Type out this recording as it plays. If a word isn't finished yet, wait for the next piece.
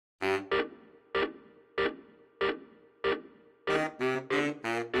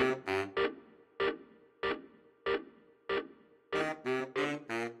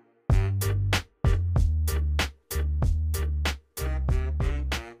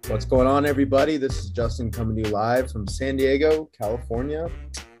What's going on, everybody? This is Justin coming to you live from San Diego, California.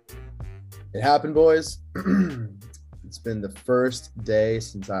 It happened, boys. It's been the first day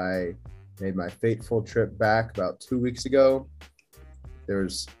since I made my fateful trip back about 2 weeks ago. It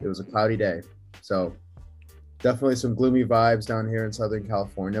was a cloudy day, so definitely some gloomy vibes down here in Southern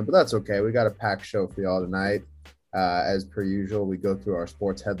California, but that's okay. We got a packed show for y'all tonight. As per usual, we go through our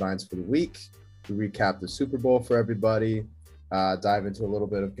sports headlines for the week. We recap the Super Bowl for everybody. Dive into a little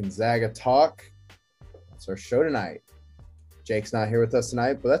bit of Gonzaga talk. That's our show tonight. Jake's not here with us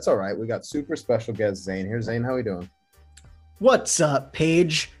tonight, but that's all right. We got super special guest Zane here. Zane, how we doing? What's up,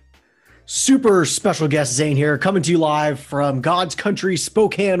 Paige? Super special guest Zane here, coming to you live from God's country,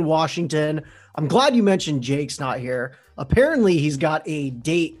 Spokane, Washington. I'm glad you mentioned Jake's not here. Apparently, he's got a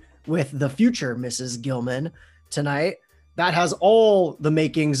date with the future Mrs. Gilman tonight. That has all the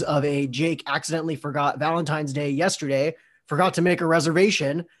makings of a Jake accidentally forgot Valentine's Day yesterday, forgot to make a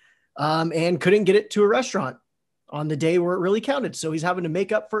reservation, and couldn't get it to a restaurant on the day where it really counted. So he's having to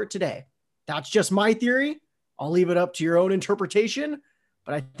make up for it today. That's just my theory. I'll leave it up to your own interpretation,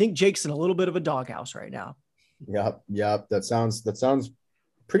 but I think Jake's in a little bit of a doghouse right now. Yep. That sounds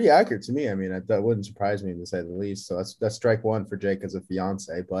pretty accurate to me. I mean, that wouldn't surprise me to say the least. So that's strike one for Jake as a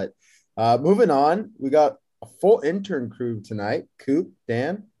fiance. But moving on, we got a full intern crew tonight. Coop,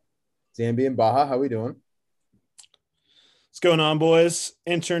 Dan, Zambi, and Baja. How we doing? What's going on, boys?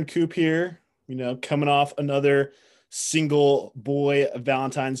 Intern Coop here, coming off another single boy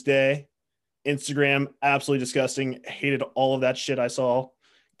Valentine's Day. Instagram, absolutely disgusting. Hated all of that shit I saw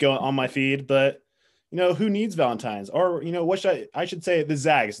going on my feed. But, who needs Valentine's? Or, what I should say, the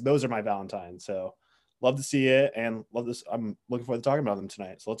Zags. Those are my Valentines. So love to see it and love this. I'm looking forward to talking about them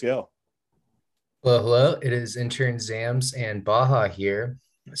tonight. So let's go. Hello. It is intern Zams and Baja here.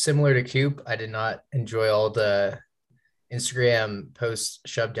 Similar to Coop, I did not enjoy all the Instagram posts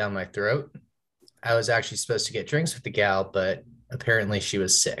shoved down my throat. I was actually supposed to get drinks with the gal, but apparently she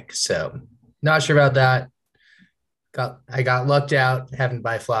was sick. So not sure about that. I got lucked out having to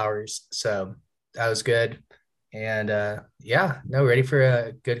buy flowers. So that was good. And ready for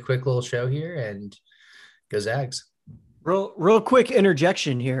a good, quick little show here, and go Zags. Real quick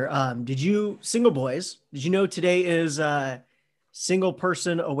interjection here. Single boys, did you know today is Single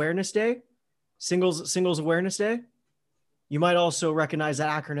Person Awareness Day? Singles Awareness Day? You might also recognize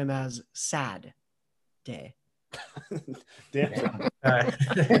that acronym as SAD Day. Damn. Rub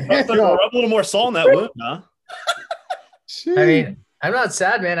a little more salt in that wound, huh? I mean, I'm not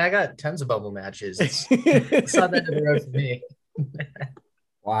sad, man. I got tons of bubble matches. It's not that the road for me.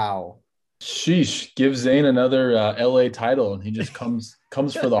 Wow. Sheesh. Give Zane another LA title, and he just comes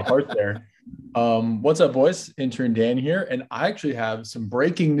for the heart there. What's up, boys? Intern Dan here, and I actually have some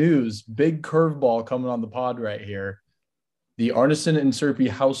breaking news. Big curveball coming on the pod right here. The Arneson and Serpy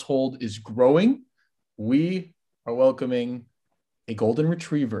household is growing. We are welcoming a golden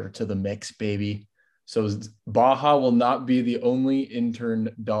retriever to the mix, baby. So Baja will not be the only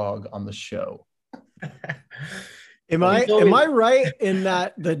intern dog on the show. Am I right in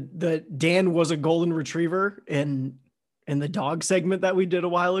that the Dan was a golden retriever in the dog segment that we did a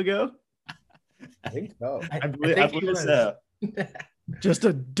while ago? I think so. I believe so. Just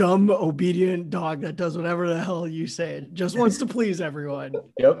a dumb, obedient dog that does whatever the hell you say. It just wants to please everyone.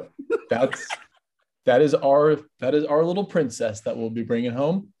 Yep, that is our little princess that we'll be bringing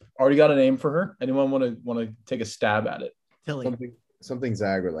home. Already got a name for her. Anyone want to take a stab at it? Tilly. Something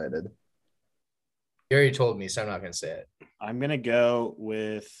Zag related. You already told me, so I'm not going to say it. I'm going to go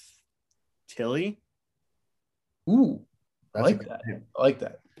with Tilly. Ooh, I like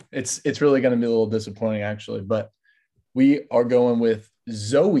that. It's really going to be a little disappointing, actually, but we are going with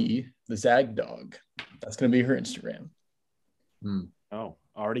Zoe, the Zag dog. That's going to be her Instagram. Oh,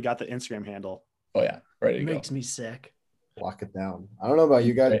 already got the Instagram handle. Oh, yeah. Ready to go. Makes me sick. Lock it down. I don't know about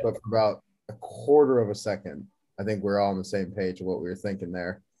you guys, but for about a quarter of a second, I think we're all on the same page of what we were thinking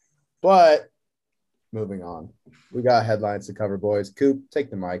there. But moving on. We got headlines to cover, boys. Coop,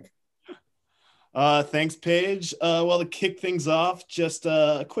 take the mic. Thanks, Paige. Well, to kick things off, just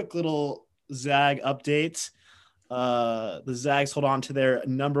a quick little Zag update. The Zags hold on to their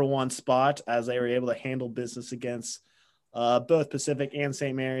number one spot as they were able to handle business against both Pacific and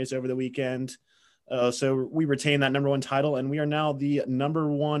St. Mary's over the weekend. So we retain that number one title, and we are now the number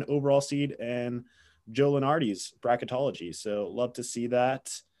one overall seed in Joe Lenardi's bracketology. So love to see that.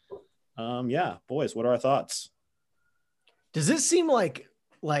 Boys, what are our thoughts? Does it seem like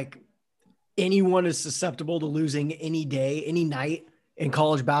anyone is susceptible to losing any day, any night in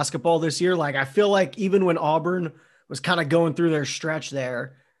college basketball this year? Like, I feel like even when Auburn was kind of going through their stretch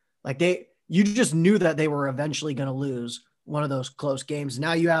there, like you just knew that they were eventually going to lose close games.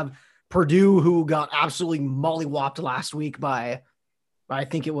 Now you have Purdue, who got absolutely mollywopped last week by I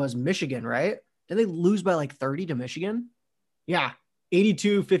think it was Michigan, right? Did they lose by like 30 to Michigan? Yeah,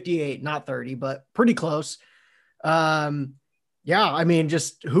 82-58, not 30, but pretty close. Yeah, I mean,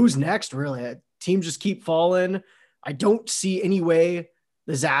 just who's next, really? Teams just keep falling. I don't see any way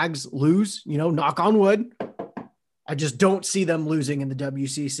the Zags lose, knock on wood. I just don't see them losing in the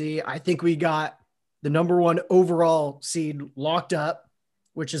WCC. I think we got the number 1 overall seed locked up,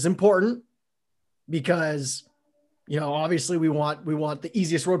 which is important because, obviously we want the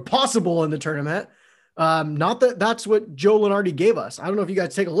easiest road possible in the tournament. Not that that's what Joe Lenardi gave us. I don't know if you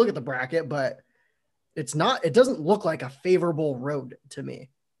guys take a look at the bracket, but it doesn't look like a favorable road to me.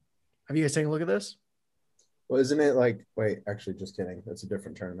 Have you guys taken a look at this? Well, isn't it like, wait, actually, just kidding. That's a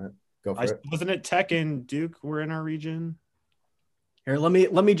different tournament. Go for it. Wasn't it Tech and Duke were in our region? Here, let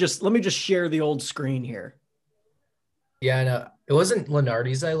me just share the old screen here. Yeah, no, it wasn't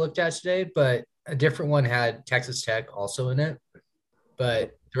Lenardi's I looked at today, but a different one had Texas Tech also in it.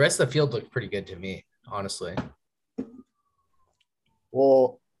 But the rest of the field looked pretty good to me, honestly.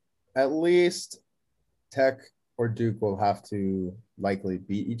 Well, at least Tech or Duke will have to likely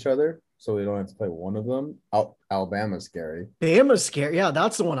beat each other, so we don't have to play one of them. Alabama's scary. Bama's scary. Yeah,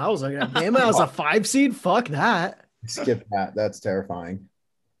 that's the one I was looking at. Bama has a 5 seed. Fuck that. Skip that. That's terrifying.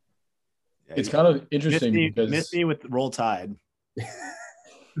 Yeah, It's kind of interesting because miss me with Roll Tide.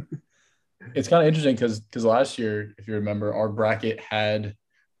 it's kind of interesting because last year, if you remember, our bracket had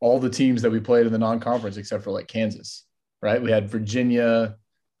all the teams that we played in the non-conference except for like Kansas, right? We had Virginia,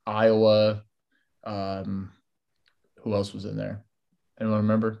 Iowa. Who else was in there? Anyone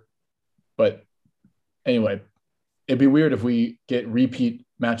remember? But anyway, it'd be weird if we get repeat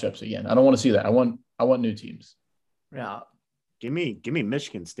matchups again. I don't want to see that. I want new teams. Yeah. Give me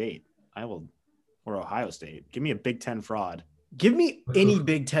Michigan State. Or Ohio State. Give me a Big Ten fraud. Give me any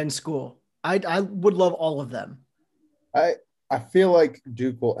Big Ten school. I would love all of them. I feel like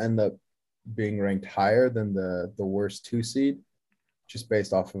Duke will end up being ranked higher than the worst 2 seed, just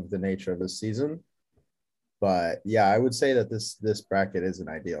based off of the nature of the season. But yeah, I would say that this bracket isn't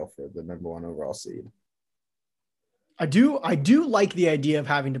ideal for the number 1 overall seed. I do like the idea of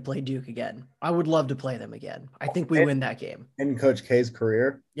having to play Duke again. I would love to play them again. I think we win that game. In Coach K's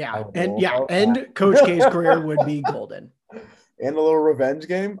career. Yeah. And Coach K's career would be golden. And a little revenge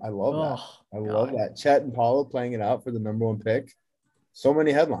game. I love that. I love that. Chet and Paulo playing it out for the number 1 pick. So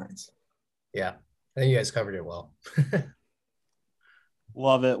many headlines. Yeah. I think you guys covered it well.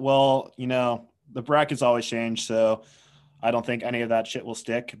 Love it. Well, the brackets always change, so I don't think any of that shit will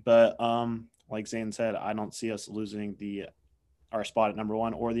stick. But like Zane said, I don't see us losing our spot at number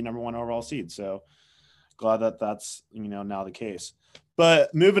 1 or the number 1 overall seed. So glad that that's now the case.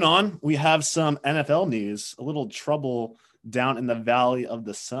 But moving on, we have some NFL news. A little trouble down in the Valley of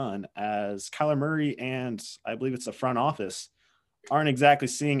the Sun as Kyler Murray and I believe it's the front office aren't exactly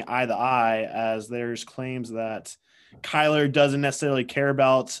seeing eye to eye, as there's claims that Kyler doesn't necessarily care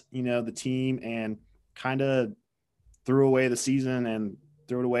about, the team and kind of threw away the season and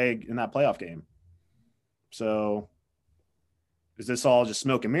threw it away in that playoff game. So is this all just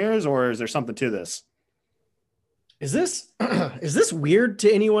smoke and mirrors, or is there something to this? Is this weird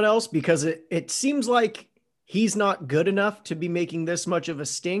to anyone else? Because it seems like he's not good enough to be making this much of a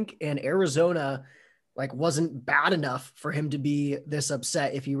stink, and Arizona wasn't bad enough for him to be this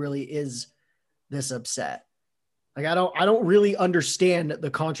upset if he really is this upset. I don't really understand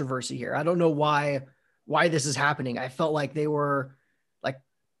the controversy here. I don't know why this is happening. I felt like they were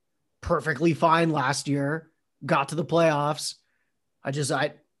perfectly fine last year, got to the playoffs.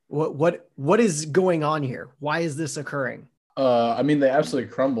 What is going on here? Why is this occurring? They absolutely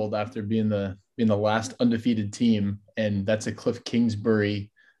crumbled after being the last undefeated team, and that's a Cliff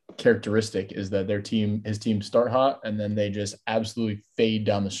Kingsbury characteristic, is that his team start hot and then they just absolutely fade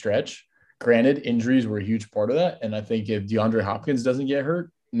down the stretch. Granted, injuries were a huge part of that, and I think if DeAndre Hopkins doesn't get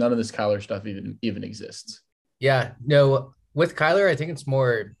hurt, none of this Kyler stuff even exists. Yeah, no, with Kyler, I think it's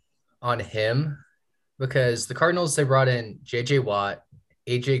more on him, because the Cardinals, they brought in J.J. Watt,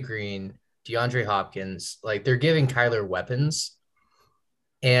 A.J. Green, DeAndre Hopkins. They're giving Kyler weapons,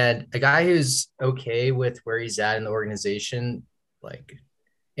 and a guy who's okay with where he's at in the organization,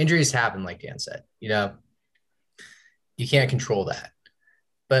 injuries happen, like Dan said. You can't control that.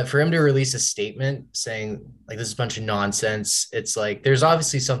 But for him to release a statement saying this is a bunch of nonsense, it's there's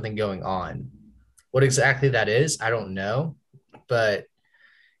obviously something going on. What exactly that is, I don't know. But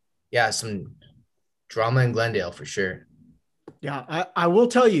yeah, some drama in Glendale for sure. Yeah, I will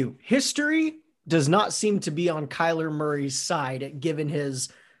tell you, history does not seem to be on Kyler Murray's side, given his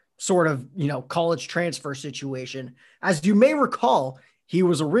sort of, college transfer situation. As you may recall, he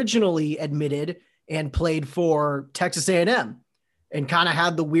was originally admitted and played for Texas A&M and kind of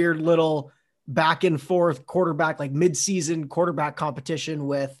had the weird little back and forth quarterback, like mid-season quarterback competition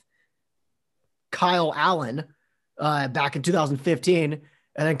with Kyle Allen back in 2015. And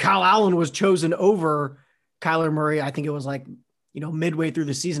then Kyle Allen was chosen over Kyler Murray. I think it was like, midway through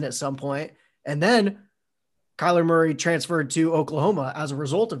the season at some point. And then Kyler Murray transferred to Oklahoma as a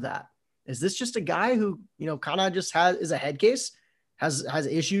result of that. Is this just a guy who, kind of just is a head case, has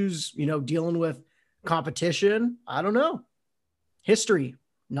issues, dealing with competition? I don't know. History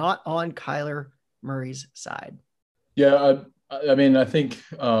not on Kyler Murray's side. Yeah, I mean, I think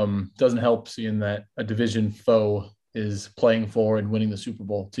doesn't help seeing that a division foe is playing for and winning the Super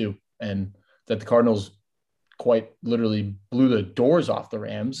Bowl too, and that the Cardinals quite literally blew the doors off the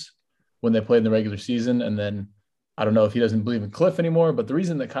Rams when they played in the regular season. And then I don't know if he doesn't believe in Cliff anymore, but the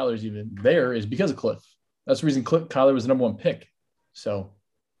reason that Kyler's even there is because of Cliff. That's the reason Kyler was the number one pick. So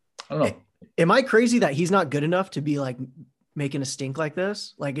I don't know. Am I crazy that he's not good enough to be like making a stink like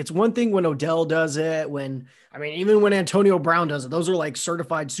this? Like, it's one thing when Odell does it, even when Antonio Brown does it, those are like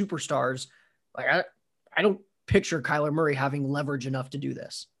certified superstars. Like, I don't picture Kyler Murray having leverage enough to do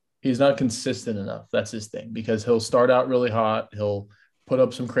this. He's not consistent enough. That's his thing, because he'll start out really hot. He'll put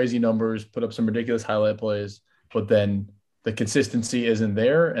up some crazy numbers, put up some ridiculous highlight plays, but then the consistency isn't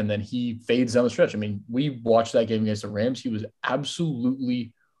there. And then he fades down the stretch. I mean, we watched that game against the Rams. He was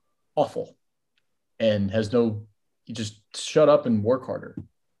absolutely awful and he just shut up and work harder.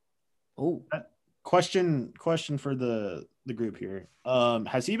 Oh, question for the group here.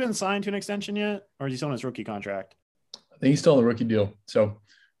 Has he been signed to an extension yet, or is he still on his rookie contract? I think he's still on the rookie deal. So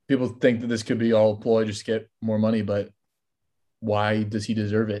people think that this could be all ploy just to get more money, but why does he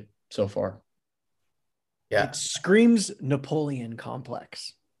deserve it so far? Yeah. It screams Napoleon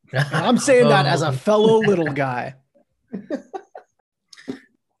complex. And I'm saying that as a fellow little guy.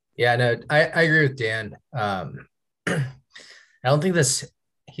 Yeah, no, I agree with Dan. I don't think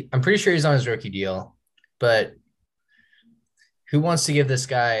I'm pretty sure he's on his rookie deal, but who wants to give this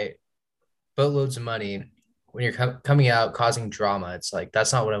guy boatloads of money when you're coming out causing drama? It's like,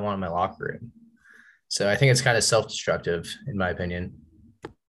 that's not what I want in my locker room. So I think it's kind of self-destructive, in my opinion.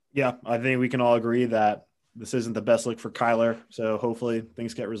 Yeah, I think we can all agree that this isn't the best look for Kyler. So hopefully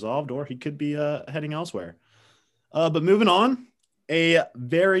things get resolved, or he could be heading elsewhere. But moving on, a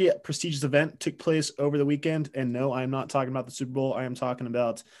very prestigious event took place over the weekend. And no, I'm not talking about the Super Bowl. I am talking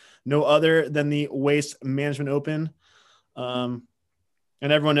about no other than the Waste Management Open. And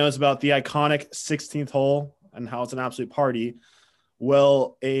everyone knows about the iconic 16th hole and how it's an absolute party.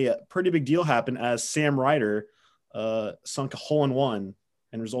 Well, a pretty big deal happened as Sam Ryder sunk a hole-in-one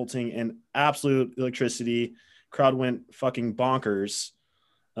and resulting in absolute electricity. Crowd went fucking bonkers.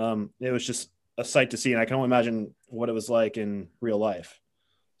 It was just a sight to see, and I can only imagine what it was like in real life.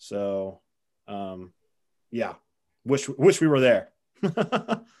 So, yeah, wish we were there.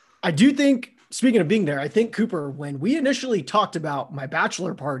 I do think, speaking of being there, I think, Cooper, when we initially talked about my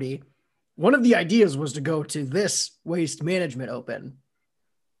bachelor party, one of the ideas was to go to this Waste Management Open.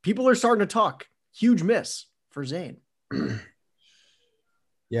 People are starting to talk. Huge miss for Zane.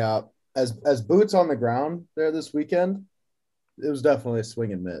 Yeah, as boots on the ground there this weekend, it was definitely a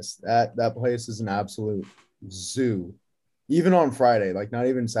swing and miss. That place is an absolute zoo. Even on Friday, like not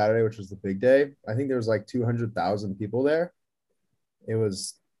even Saturday, which was the big day, I think there was like 200,000 people there. It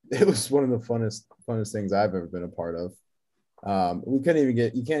was one of the funnest things I've ever been a part of. You can't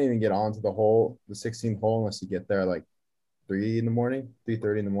even get onto the 16th hole unless you get there like 3:30 in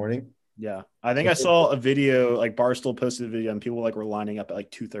the morning. Yeah, I think I saw a video, like Barstool posted a video, and people like were lining up at like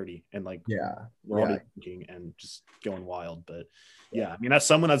 2:30 and like we're already drinking and just going wild. But yeah, I mean, that's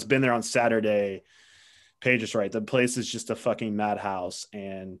someone that's been there on Saturday. Paige is right. The place is just a fucking madhouse,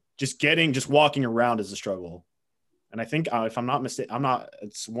 and just walking around is a struggle. And I think if I'm not mistaken,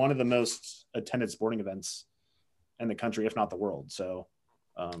 it's one of the most attended sporting events in the country, if not the world. So,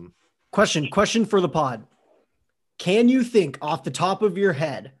 question for the pod. Can you think off the top of your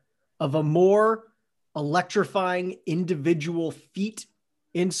head of a more electrifying individual feat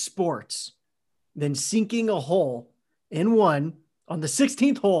in sports than sinking a hole in one on the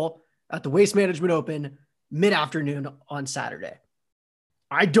 16th hole at the Waste Management Open mid-afternoon on Saturday?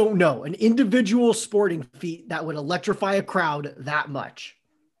 I don't know. An individual sporting feat that would electrify a crowd that much.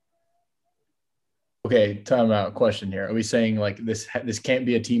 Okay, time out. Question here. Are we saying like this can't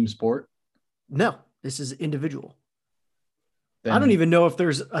be a team sport? No, this is individual. Then I don't even know if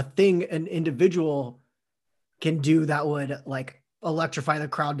there's a thing an individual can do that would like electrify the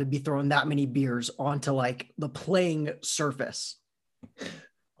crowd to be throwing that many beers onto like the playing surface.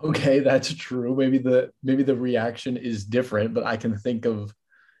 Okay, that's true. Maybe the reaction is different, but I can think of,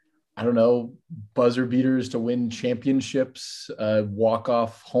 I don't know, buzzer beaters to win championships,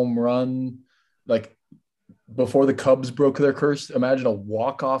 walk-off home run, like before the Cubs broke their curse. Imagine a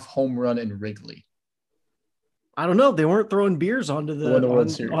walk-off home run in Wrigley. I don't know. They weren't throwing beers onto Who won the World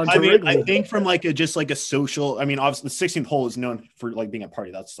Series? onto I mean, Wrigley. I think from like just like a social. I mean, obviously, the 16th hole is known for like being a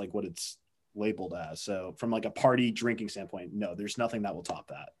party. That's like what it's labeled as. So, from like a party drinking standpoint, no, there's nothing that will top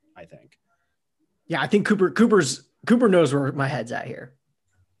that. I think. Yeah, I think Cooper knows where my head's at here.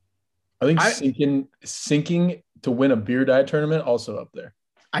 I think sinking to win a beer diet tournament also up there.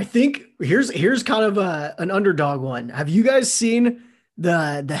 I think here's kind of an underdog one. Have you guys seen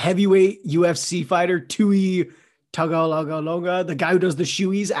the heavyweight UFC fighter Tui Tagovailoa, the guy who does the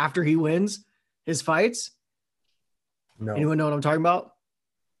shoeies after he wins his fights? No. Anyone know what I'm talking about?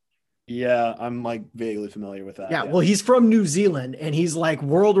 Yeah, I'm like vaguely familiar with that. Yeah, well, he's from New Zealand and he's like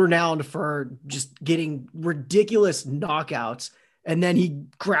world renowned for just getting ridiculous knockouts. And then he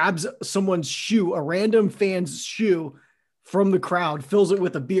grabs someone's shoe, a random fan's shoe from the crowd, fills it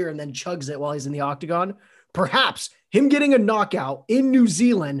with a beer, and then chugs it while he's in the octagon. Perhaps him getting a knockout in New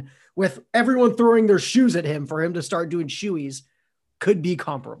Zealand with everyone throwing their shoes at him for him to start doing shoeies could be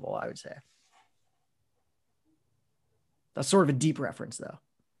comparable, I would say. That's sort of a deep reference, though.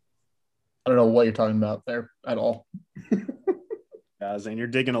 I don't know what you're talking about there at all. Yeah, Zane, you're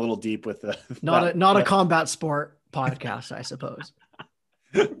digging a little deep with the Not a combat sport podcast, I suppose.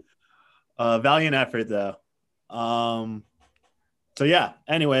 valiant effort though. So yeah,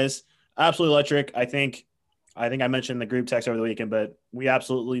 anyways, absolutely electric. I think I mentioned the group text over the weekend, but we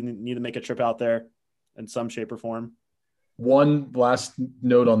absolutely need to make a trip out there in some shape or form. One last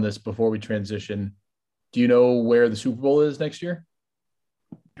note on this before we transition. Do you know where the Super Bowl is next year?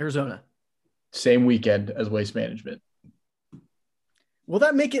 Arizona. Same weekend as Waste Management. Will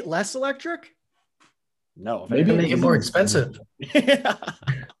that make it less electric? No, Maybe Make it more expensive. Yeah.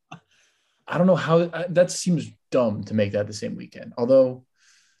 I don't know how that seems dumb to make that the same weekend. Although,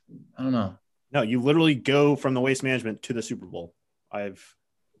 I don't know. No, you literally go from the Waste Management to the Super Bowl.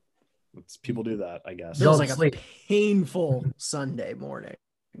 People do that, I guess. Feels Don't like sleep. a painful Sunday morning.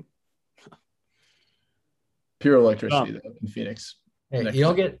 Pure electricity though, in Phoenix. Hey, Next you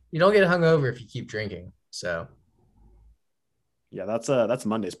don't time. get hungover if you keep drinking. So Yeah, that's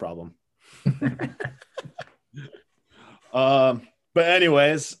Monday's problem. But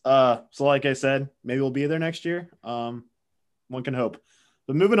anyways, so like I said, maybe we'll be there next year. One can hope.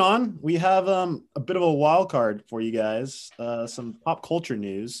 But moving on, we have a bit of a wild card for you guys. Some pop culture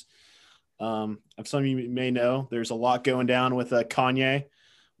news. If some of you may know, there's a lot going down with Kanye.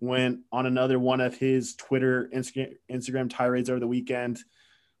 Went on another one of his Twitter, Instagram tirades over the weekend.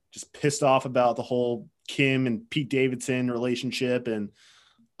 Just pissed off about the whole Kim and Pete Davidson relationship, and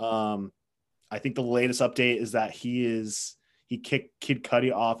I think the latest update is that he kicked Kid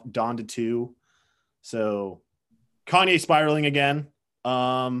Cudi off Dawn to 2. So Kanye spiraling again.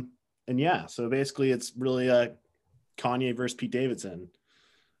 And yeah, so basically it's really Kanye versus Pete Davidson.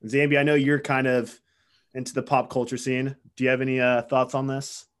 Zambi, I know you're kind of into the pop culture scene. Do you have any thoughts on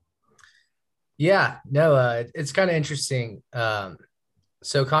this? yeah, no, it's kind of interesting.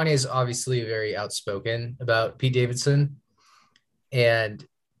 So Kanye is obviously very outspoken about Pete Davidson, and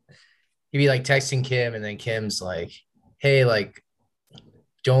he'd be like texting Kim, and then Kim's like, "Hey, like,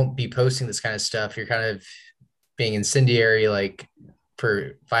 don't be posting this kind of stuff. You're kind of being incendiary, like,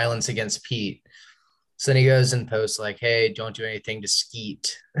 for violence against Pete." So then he goes and posts like, "Hey, don't do anything to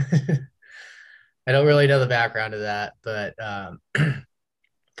Skeet." I don't really know the background of that, but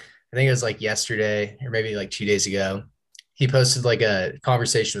I think it was like yesterday or maybe like 2 days ago. He posted like a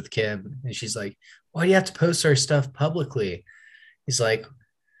conversation with Kim, and she's like, "Why do you have to post our stuff publicly?" He's like,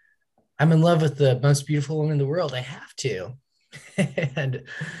 "I'm in love with the most beautiful woman in the world. I have to." And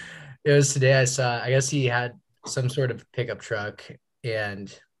it was today I guess he had some sort of pickup truck, and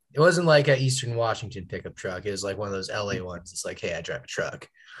it wasn't like a Eastern Washington pickup truck. It was like one of those LA ones. It's like, "Hey, I drive a truck."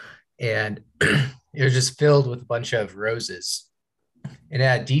 And it was just filled with a bunch of roses. And it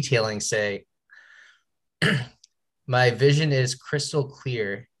had detailing say, "My vision is crystal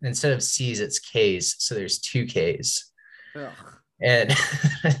clear. Instead of C's, it's K's. So there's 2 K's." Ugh. And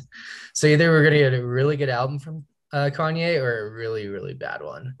so either we're going to get a really good album from Kanye or a really, really bad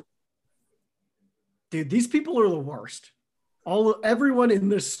one. Dude, these people are the worst. Everyone in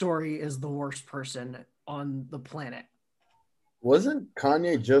this story is the worst person on the planet. Wasn't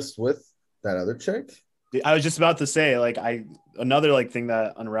Kanye just with that other chick? I was just about to say, like, another like thing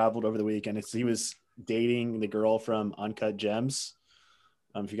that unraveled over the weekend is he was dating the girl from Uncut Gems.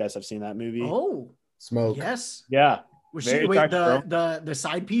 If you guys have seen that movie. Oh, Smoke. yes. Yeah. Was Very she wait attractive the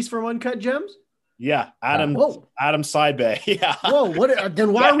side piece from Uncut Gems? Yeah, Adam Whoa, Side Bay. Yeah. whoa! What?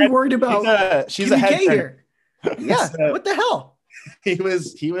 Then why are we worried about She's a Kimmy head K turner. here? Yeah, So what the hell? he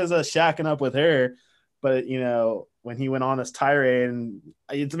was shacking up with her, but when he went on this tirade, and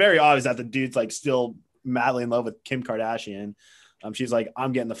it's very obvious that the dude's like still madly in love with Kim Kardashian. She's like,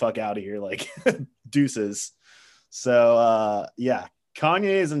 I'm getting the fuck out of here, like deuces. So yeah, Kanye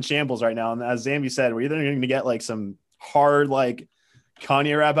is in shambles right now, and as Zambi said, we're either going to get like some hard like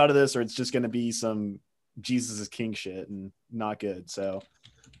Kanye rap out of this, or it's just going to be some Jesus is King shit and not good. So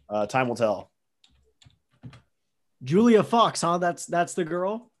time will tell. Julia Fox, huh? That's the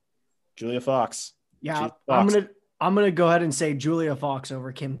girl. Julia Fox. Yeah, Fox. I'm gonna go ahead and say Julia Fox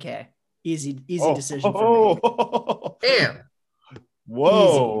over Kim K. Easy decision for me. Damn.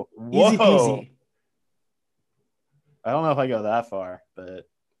 Whoa. Easy peasy. I don't know if I go that far, but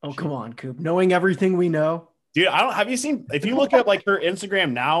Come on, Coop. Knowing everything we know. dude, have you seen, if you look at like her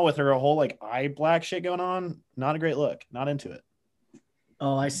Instagram now with her whole like eye black shit going on, not a great look. Not into it.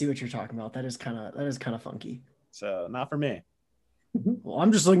 Oh, I see what you're talking about. That is kind of funky. So not for me. Well,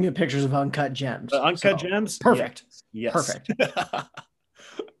 I'm just looking at pictures of Uncut Gems. The Uncut Gems? Perfect. Yes. Perfect.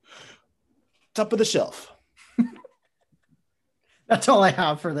 Top of the shelf. That's all I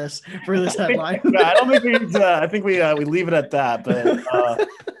have for this headline. I don't think I think we leave it at that, but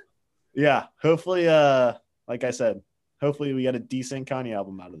yeah, hopefully like I said, hopefully we get a decent Kanye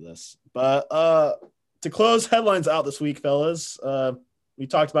album out of this. But to close headlines out this week, fellas, we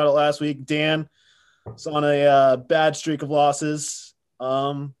talked about it last week. Dan is on a bad streak of losses,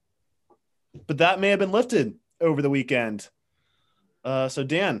 but that may have been lifted over the weekend. So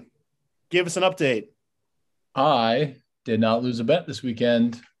Dan, give us an update. I did not lose a bet this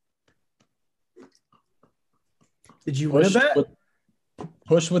weekend. Did you win a bet?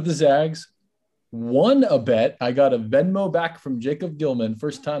 Push with the Zags. Won a bet. I got a Venmo back from Jacob Gilman.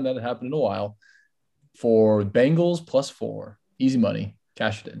 First time that had happened in a while. For Bengals +4. Easy money.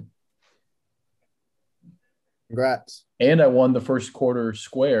 Cashed in. Congrats. And I won the first quarter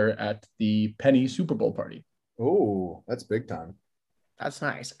square at the Penny Super Bowl party. Oh, that's big time. That's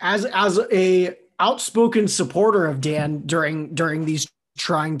nice. As a outspoken supporter of Dan during these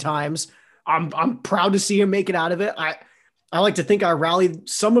trying times, I'm proud to see him make it out of it. I like to think I rallied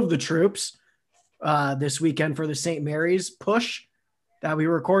some of the troops this weekend for the St. Mary's push that we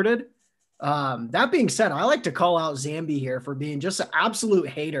recorded. That being said, I like to call out Zambi here for being just an absolute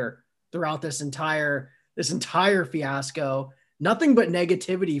hater throughout this entire fiasco. Nothing but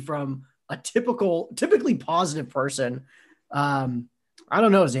negativity from a typically positive person. I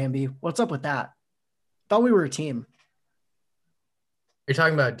don't know, Zambi. What's up with that? Thought we were a team. You're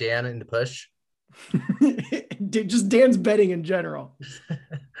talking about Dan in the push? Just Dan's betting in general.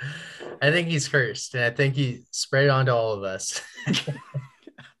 I think he's cursed, and I think he spread it on to all of us.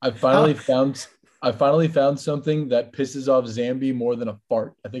 I finally found something that pisses off Zambi more than a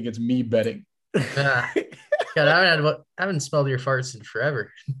fart. I think it's me betting. God, I haven't smelled your farts in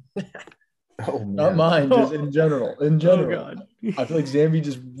forever. Oh, man. Not mine, just in general. Oh, God. I feel like Zambi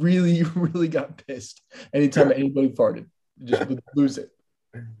just really, really got pissed anytime anybody farted. Just would lose it.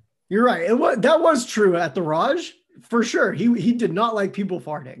 You're right. That was true at the Raj for sure. He did not like people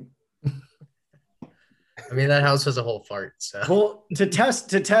farting. I mean, that house was a whole fart. So, Well, to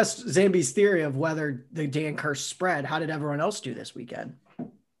test Zambi's theory of whether the Dan curse spread, how did everyone else do this weekend?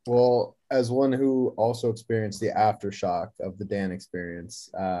 Well, as one who also experienced the aftershock of the Dan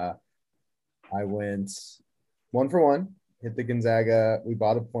experience, I went 1 for 1, hit the Gonzaga. We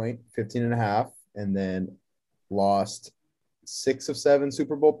bought a point, 15.5, and then lost 6 of 7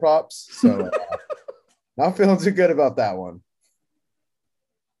 Super Bowl props. So not feeling too good about that one.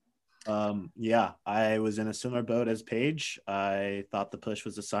 Yeah, I was in a similar boat as Paige. I thought the push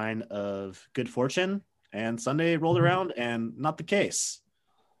was a sign of good fortune, and Sunday rolled around and not the case.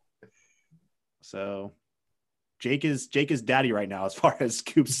 So Jake is daddy right now as far as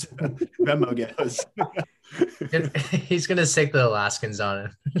Scoop's Venmo goes. he's gonna stick the Alaskans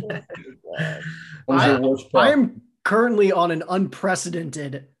on it. I am currently on an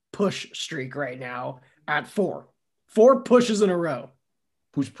unprecedented push streak right now at 4 pushes in a row.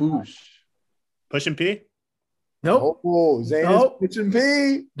 Push. Push and pee? Nope. Oh, Zane Nope. is pitching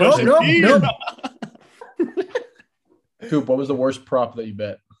P. Nope. Coop, what was the worst prop that you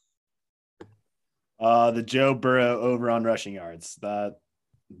bet? The Joe Burrow over on rushing yards. That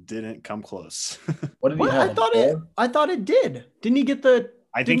didn't come close. What did he What? have? I thought it did. Didn't he get the?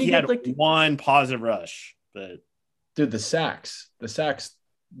 I think he had one positive rush, but Dude, the sacks. the sacks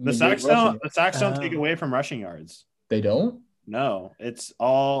don't take away from rushing yards. They don't? No, it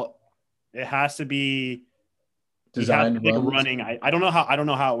has to be designed like runs. running. I don't know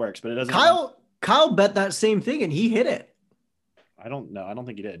how it works, but it doesn't. Kyle bet that same thing and he hit it. I don't know. I don't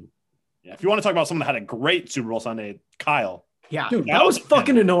think he did. Yeah. If you want to talk about someone that had a great Super Bowl Sunday, Kyle. Yeah, Dude, that was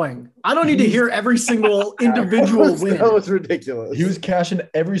fucking annoying. I don't need to hear every single individual win. That was ridiculous. He was cashing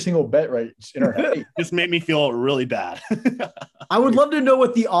every single bet right in our head. This made me feel really bad. I would love to know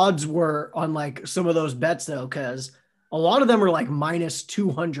what the odds were on like some of those bets though, because a lot of them are like minus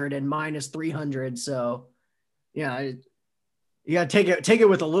 200 and minus 300. So yeah, you got to take it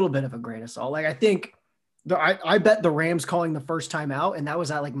with a little bit of a grain of salt. Like I think I bet the Rams calling the first time out, and that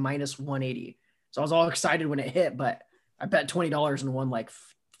was at like minus 180. So I was all excited when it hit, but I bet $20 and won like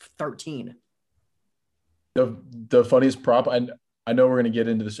 13. The funniest prop, and I know we're going to get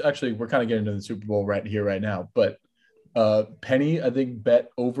into this. Actually, we're kind of getting into the Super Bowl right here, right now. But Penny, I think, bet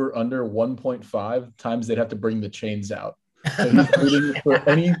over under 1.5 times they'd have to bring the chains out. So he's waiting for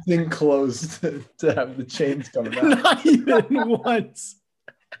anything close to have the chains coming out. Not even once.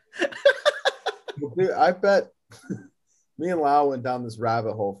 Dude, I bet me and Lau went down this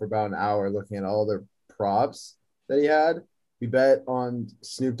rabbit hole for about an hour looking at all their props that he had. We bet on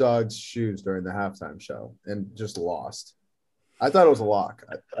Snoop Dogg's shoes during the halftime show and just lost. I thought it was a lock.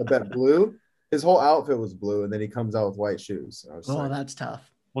 I bet blue. His whole outfit was blue, and then he comes out with white shoes. That's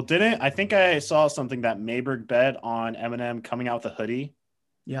tough. Well, I think I saw something that Mayberg bet on Eminem coming out with a hoodie.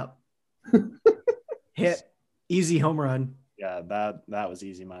 Yep. Hit. Easy home run. Yeah, that was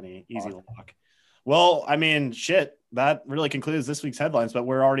easy money. Easy lock. Well, I mean, shit. That really concludes this week's headlines, but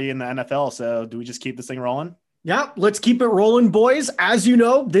we're already in the NFL, so do we just keep this thing rolling? Yeah, let's keep it rolling, boys. As you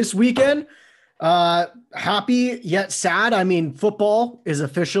know, this weekend, happy yet sad. I mean, football is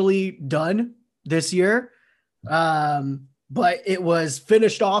officially done this year. But it was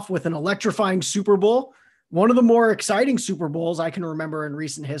finished off with an electrifying Super Bowl, one of the more exciting Super Bowls I can remember in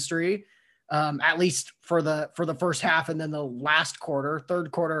recent history, at least for the first half, and then the last quarter,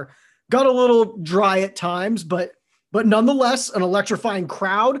 third quarter, got a little dry at times, but nonetheless, an electrifying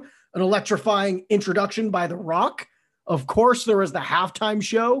crowd, an electrifying introduction by The Rock. Of course, there was the halftime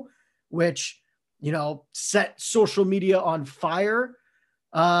show, which, set social media on fire.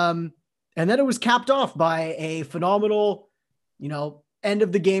 And then it was capped off by a phenomenal, end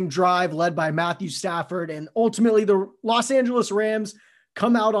of the game drive led by Matthew Stafford. And ultimately the Los Angeles Rams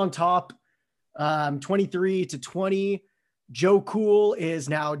come out on top, 23-20. Joe Cool is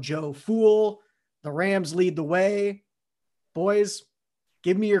now Joe Fool. The Rams lead the way. Boys,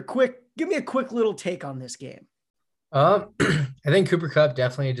 give me a quick little take on this game. I think Cooper Kupp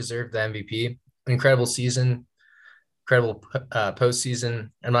definitely deserved the MVP. Incredible season, incredible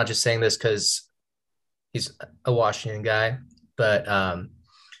postseason. I'm not just saying this because he's a Washington guy, but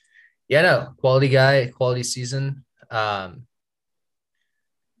quality guy, quality season. It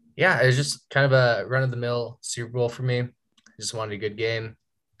was just kind of a run-of-the-mill Super Bowl for me. Just wanted a good game.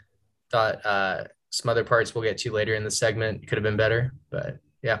 Thought some other parts we'll get to later in the segment could have been better, but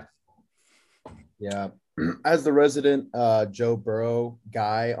yeah. Yeah. As the resident Joe Burrow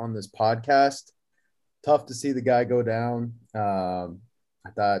guy on this podcast, tough to see the guy go down. I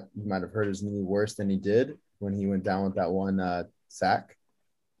thought you might have hurt his knee worse than he did when he went down with that one sack.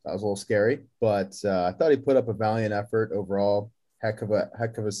 That was a little scary, but I thought he put up a valiant effort overall. Heck of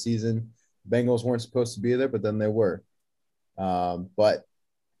a season. Bengals weren't supposed to be there, but then they were. But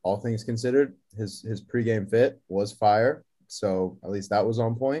all things considered, his pregame fit was fire. So at least that was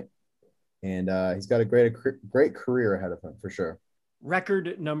on point. And he's got a great career ahead of him for sure.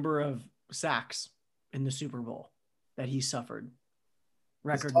 Record number of sacks in the Super Bowl that he suffered.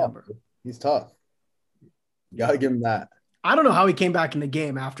 Record number. He's tough. You got to give him that. I don't know how he came back in the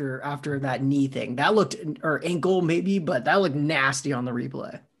game after that knee thing. That looked, or ankle maybe, but that looked nasty on the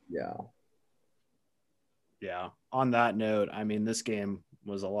replay. Yeah. Yeah. On that note, I mean, this game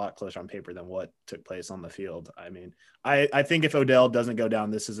was a lot closer on paper than what took place on the field. I mean, I think if Odell doesn't go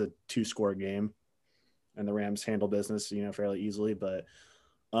down, this is a 2-score game and the Rams handle business, fairly easily. But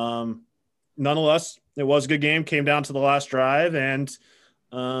nonetheless, it was a good game, came down to the last drive. And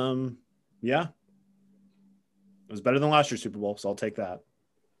it was better than last year's Super Bowl. So I'll take that.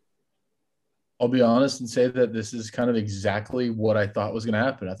 I'll be honest and say that this is kind of exactly what I thought was going to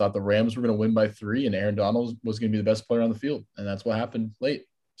happen. I thought the Rams were going to win by 3 and Aaron Donald was going to be the best player on the field. And that's what happened late.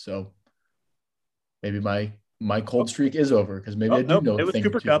 So maybe my cold streak is over because maybe I do know it was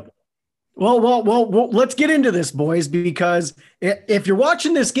Cooper Kupp. Well, let's get into this, boys, because if you're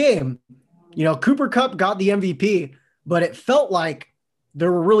watching this game, Cooper Kupp got the MVP, but it felt like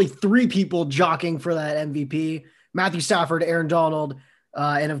there were really 3 people jockeying for that MVP: Matthew Stafford, Aaron Donald,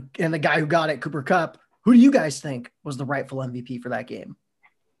 and the guy who got it, Cooper Kupp. Who do you guys think was the rightful MVP for that game?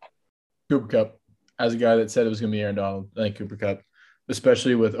 Cooper Kupp. as a guy that said it was going to be Aaron Donald, I think Cooper Kupp,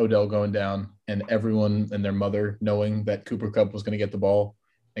 especially with Odell going down and everyone and their mother knowing that Cooper Kupp was going to get the ball,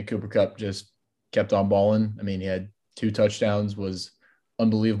 and Cooper Kupp just kept on balling. I mean, he had 2 touchdowns, was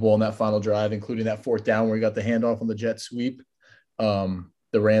unbelievable in that final drive, including that 4th down where he got the handoff on the jet sweep.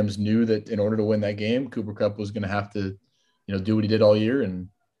 The Rams knew that in order to win that game, Cooper Kupp was going to have to, do what he did all year, and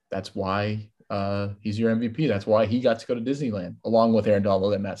that's why he's your MVP. That's why he got to go to Disneyland along with Aaron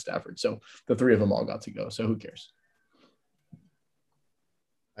Donald and Matt Stafford. So the 3 of them all got to go. So who cares?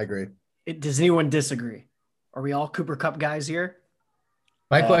 I agree. Does anyone disagree? Are we all Cooper Kupp guys here?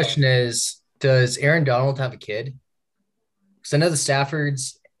 My question is, does Aaron Donald have a kid? Because I know the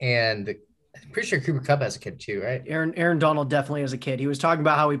Staffords and I'm pretty sure Cooper Kupp has a kid too, right? Aaron Donald definitely has a kid. He was talking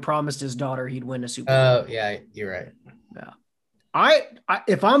about how he promised his daughter he'd win a Super Bowl. Oh, yeah, you're right. Yeah. I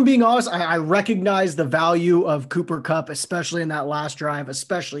if I'm being honest, I recognize the value of Cooper Kupp, especially in that last drive,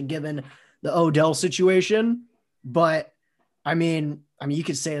 especially given the Odell situation. But I mean, you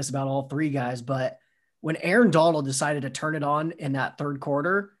could say this about all 3 guys, but when Aaron Donald decided to turn it on in that 3rd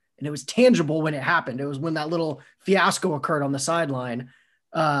quarter, and it was tangible when it happened. It was when that little fiasco occurred on the sideline.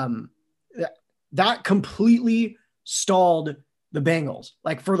 That completely stalled the Bengals.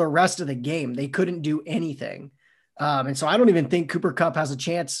 Like for the rest of the game, they couldn't do anything. And so I don't even think Cooper Kupp has a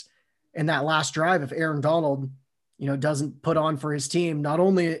chance in that last drive if Aaron Donald, doesn't put on for his team, not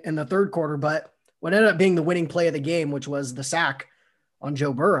only in the 3rd quarter, but what ended up being the winning play of the game, which was the sack on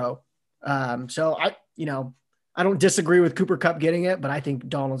Joe Burrow. So I don't disagree with Cooper Kupp getting it, but I think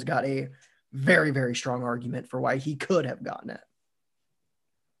Donald's got a very, very strong argument for why he could have gotten it.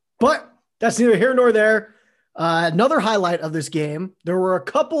 But that's neither here nor there. Another highlight of this game, there were a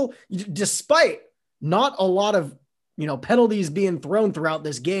couple, despite not a lot of, penalties being thrown throughout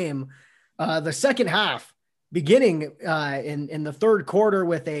this game, the second half, beginning in the 3rd quarter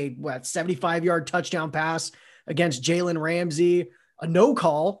with a 75-yard touchdown pass against Jalen Ramsey, a no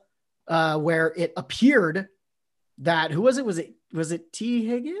call where it appeared that who was it? Was it T.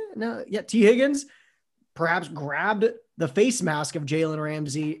 Higgins? No, yeah, T. Higgins perhaps grabbed the face mask of Jalen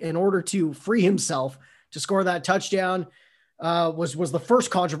Ramsey in order to free himself to score that touchdown. Was the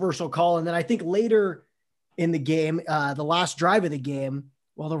first controversial call, and then I think later in the game, the last drive of the game,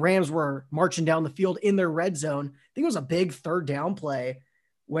 while the Rams were marching down the field in their red zone, I think it was a big 3rd down play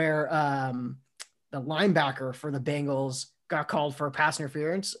where the linebacker for the Bengals got called for a pass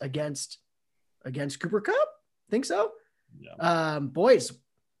interference against Cooper Kupp. Think so? Yeah. Boys,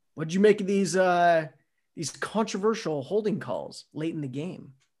 what did you make of these controversial holding calls late in the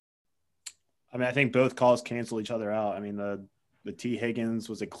game? I mean, I think both calls cancel each other out. I mean, the T. Higgins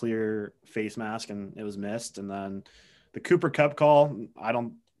was a clear face mask and it was missed. And then the Cooper Kupp call, I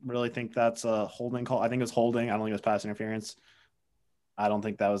don't really think that's a holding call. I think it was holding. I don't think it was pass interference. I don't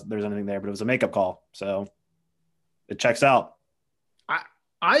think there's anything there, but it was a makeup call. So it checks out.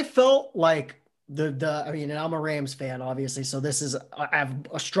 I felt like and I'm a Rams fan, obviously, so I have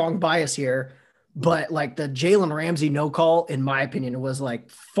a strong bias here, but like the Jalen Ramsey no call, in my opinion, was like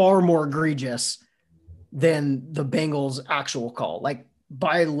far more egregious than the Bengals actual call. Like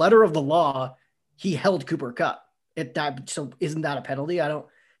by letter of the law, he held Cooper Kupp. So isn't that a penalty? It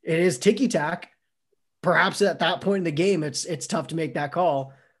is ticky tack. Perhaps at that point in the game, it's tough to make that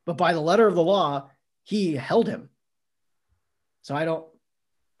call, but by the letter of the law, he held him. So I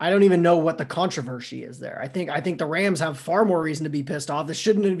don't even know what the controversy is there. I think the Rams have far more reason to be pissed off. This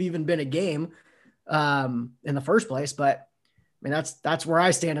shouldn't have even been a game in the first place, but I mean, that's where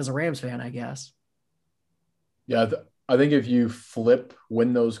I stand as a Rams fan, I guess. Yeah. I think if you flip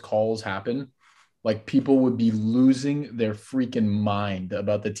when those calls happen, like people would be losing their freaking mind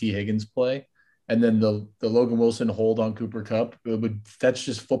about the T. Higgins play. And then the Logan Wilson hold on Cooper Kupp, that's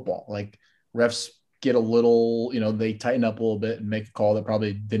just football. Like refs get a little, they tighten up a little bit and make a call that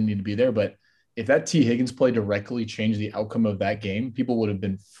probably didn't need to be there. But if that T. Higgins play directly changed the outcome of that game, people would have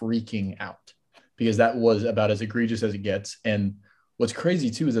been freaking out because that was about as egregious as it gets. And what's crazy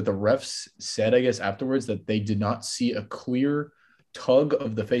too is that the refs said, I guess, afterwards that they did not see a clear tug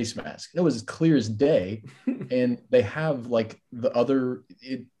of the face mask. It was as clear as day. And they have like the other,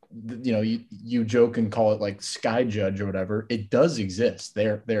 you joke and call it like Sky Judge or whatever. It does exist.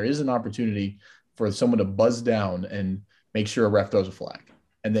 There is an opportunity for someone to buzz down and make sure a ref throws a flag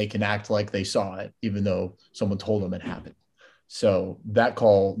and they can act like they saw it, even though someone told them it happened. So that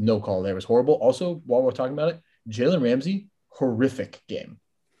call, no call there was horrible. Also, while we're talking about it, Jalen Ramsey, horrific game.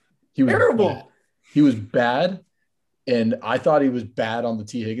 He was terrible. Bad. He was bad. And I thought he was bad on the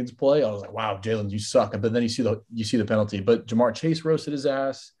T. Higgins play. I was like, wow, Jalen, you suck. But then you see the penalty. But Jamar Chase roasted his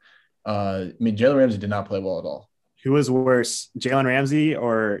ass. Jalen Ramsey did not play well at all. Who was worse, Jalen Ramsey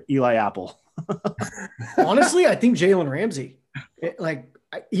or Eli Apple? Honestly, I think Jalen Ramsey.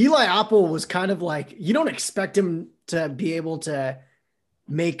 Eli Apple was kind of like, you don't expect him to be able to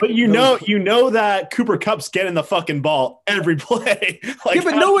make. But you know that Cooper Kupp's getting the fucking ball every play. Yeah,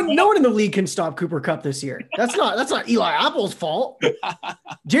 but no one in the league can stop Cooper Kupp this year. That's not Eli Apple's fault.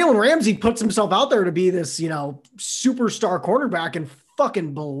 Jalen Ramsey puts himself out there to be this, superstar cornerback and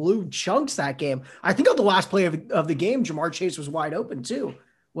fucking blew chunks that game. I think on the last play of the game, Jamar Chase was wide open too,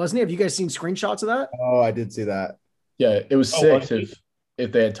 wasn't he? Have you guys seen screenshots of that? Oh, I did see that. Yeah, it was 6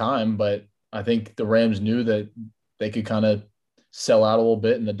 if they had time, but I think the Rams knew that they could kind of sell out a little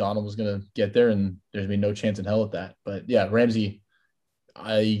bit and that Donald was going to get there, and there's been no chance in hell at that. But yeah, Ramsey,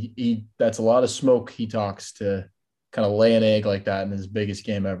 that's a lot of smoke he talks to kind of lay an egg like that in his biggest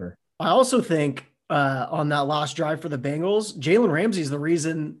game ever. I also think on that last drive for the Bengals, Jalen Ramsey is the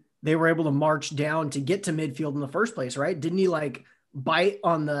reason they were able to march down to get to midfield in the first place, right? Didn't he bite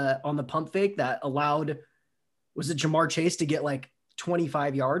on the pump fake that allowed, was it Jamar Chase to get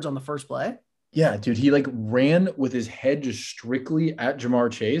 25 yards on the first play? Yeah, dude, he ran with his head just strictly at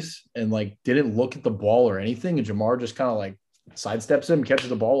Jamar Chase and didn't look at the ball or anything. And Jamar just kind of sidesteps him, catches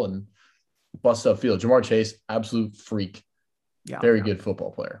the ball, and busts upfield. Jamar Chase, absolute freak. Yeah, very good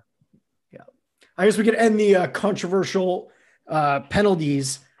football player. Yeah, I guess we could end the controversial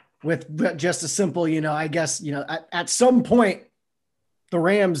penalties with just a simple, I guess, at some point the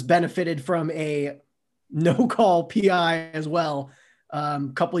Rams benefited from a no call PI as well. A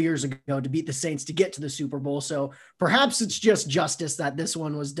couple of years ago to beat the Saints to get to the Super Bowl. So perhaps it's just justice that this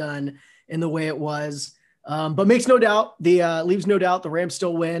one was done in the way it was. But leaves no doubt the Rams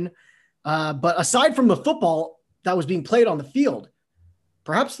still win. But aside from the football that was being played on the field,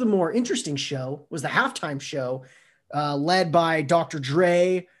 perhaps the more interesting show was the halftime show led by Dr.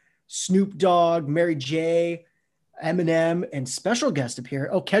 Dre, Snoop Dogg, Mary J, Eminem, and special guest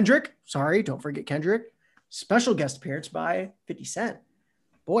appearance. Oh, Kendrick. Sorry, don't forget Kendrick. Special guest appearance by 50 Cent.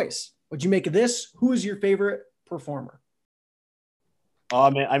 Boys, what'd you make of this? Who is your favorite performer?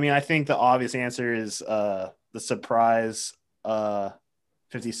 I think the obvious answer is the surprise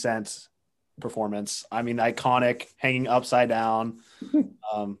 50 Cent performance. Iconic, hanging upside down.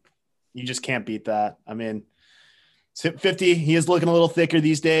 You just can't beat that. 50, he is looking a little thicker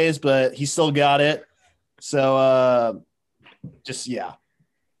these days, but he still got it. So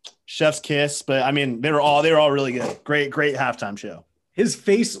chef's kiss, but they were all really good. Great halftime show. His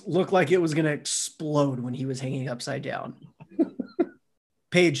face looked like it was going to explode when he was hanging upside down.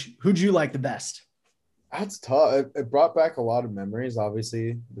 Paige, who'd you like the best? That's tough. It brought back a lot of memories.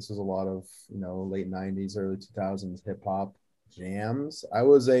 Obviously, this was a lot of, late 90s, early 2000s hip hop jams. I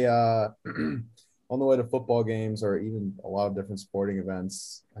was on the way to football games or even a lot of different sporting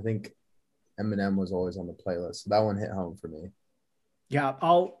events. I think Eminem was always on the playlist. So that one hit home for me. Yeah,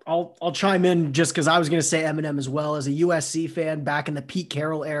 I'll chime in just because I was going to say Eminem as well. As a USC fan back in the Pete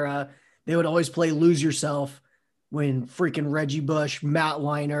Carroll era, they would always play Lose Yourself when freaking Reggie Bush, Matt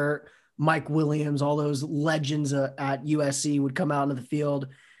Leinart, Mike Williams, all those legends at USC would come out into the field.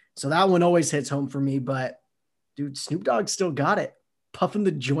 So that one always hits home for me. But, dude, Snoop Dogg still got it. Puffing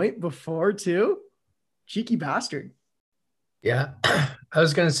the joint before, too. Cheeky bastard. Yeah, I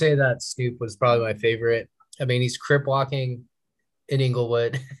was going to say that Snoop was probably my favorite. He's crip walking in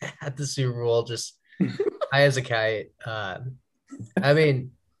Inglewood at the Super Bowl, just high as a kite. I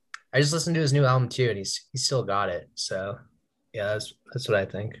just listened to his new album too, and he's still got it. So yeah, that's what I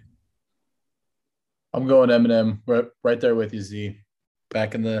think. I'm going Eminem right there with you, Z.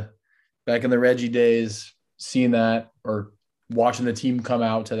 Back in the Reggie days, seeing that or watching the team come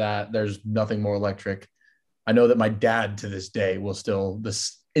out to that, there's nothing more electric. I know that my dad to this day will still,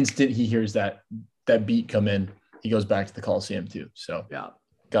 this instant he hears that beat come in, he goes back to the Coliseum too. So yeah,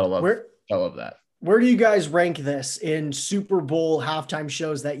 gotta love that. Where do you guys rank this in Super Bowl halftime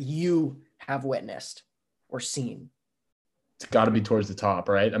shows that you have witnessed or seen? It's got to be towards the top,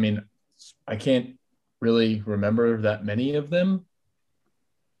 right? I can't really remember that many of them.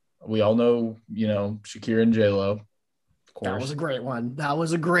 We all know, Shakira and J-Lo. Of course. That was a great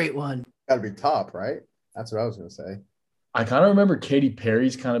one. Got to be top, right? That's what I was going to say. I kind of remember Katy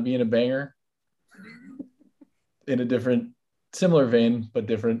Perry's kind of being a banger in a different, similar vein, but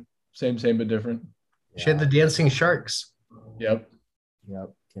different. Same, but different. She had the dancing sharks. Yep.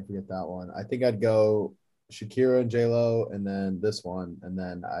 Can't forget that one. I think I'd go Shakira and J-Lo and then this one. And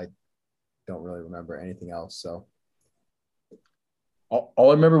then I don't really remember anything else. So all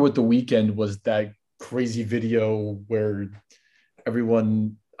I remember with The Weeknd was that crazy video where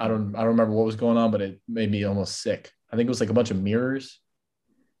everyone, I don't remember what was going on, but it made me almost sick. I think it was like a bunch of mirrors.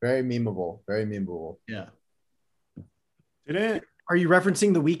 Very memeable. Yeah. Did it? Are you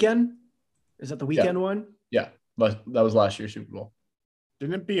referencing The Weeknd? Is that the weekend one? Yeah, but that was last year's Super Bowl.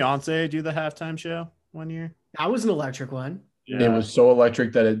 Didn't Beyonce do the halftime show one year? That was an electric one. Yeah. It was so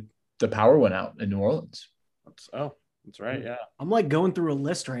electric that the power went out in New Orleans. That's right. Yeah. I'm like going through a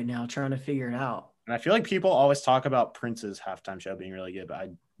list right now trying to figure it out. And I feel like people always talk about Prince's halftime show being really good, but I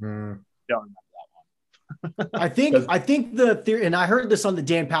don't remember that one. I think the theory, and I heard this on the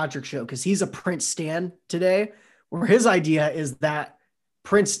Dan Patrick show because he's a Prince stan today, where his idea is that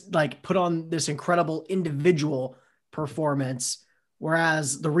Prince like put on this incredible individual performance,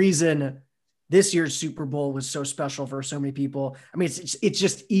 whereas the reason this year's Super Bowl was so special for so many people, I mean, it's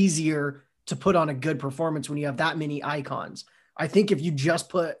just easier to put on a good performance when you have that many icons. I think if you just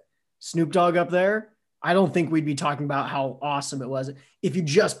put Snoop Dogg up there, I don't think we'd be talking about how awesome it was. If you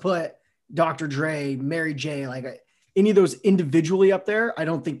just put Dr. Dre, Mary J, like any of those individually up there, I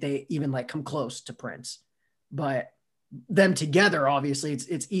don't think they even like come close to Prince. But them together, obviously,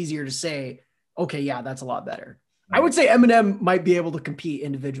 it's easier to say, okay, yeah, that's a lot better. I would say Eminem might be able to compete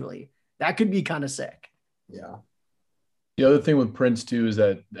individually. That could be kind of sick. Yeah. The other thing with Prince too is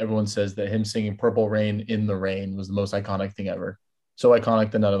that everyone says that him singing Purple Rain in the Rain was the most iconic thing ever. So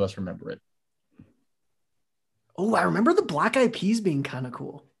iconic that none of us remember it. Oh, I remember the Black Eyed Peas being kind of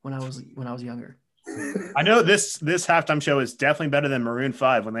cool when I was younger. I know this halftime show is definitely better than Maroon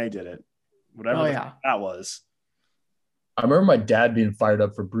 5 when they did it. Whatever that was. I remember my dad being fired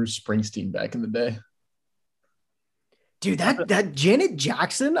up for Bruce Springsteen back in the day. Dude, that Janet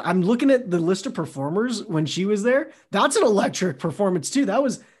Jackson, I'm looking at the list of performers when she was there. That's an electric performance too. That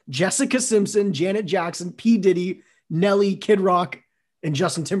was Jessica Simpson, Janet Jackson, P. Diddy, Nelly, Kid Rock, and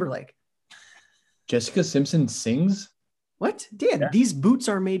Justin Timberlake. Jessica Simpson sings? What? Dan, These boots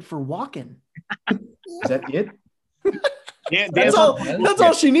are made for walking. Is that it? That's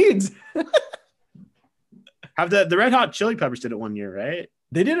all she needs. Have the Red Hot Chili Peppers did it one year, right?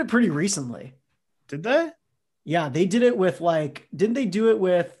 They did it pretty recently. Did they? Yeah, they did it with didn't they do it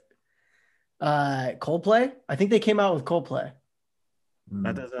with Coldplay? I think they came out with Coldplay.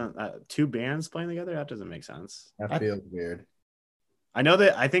 That doesn't two bands playing together. That doesn't make sense. That feels weird. I know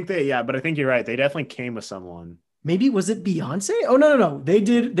that. I think but I think you're right. They definitely came with someone. Maybe was it Beyonce? Oh no. They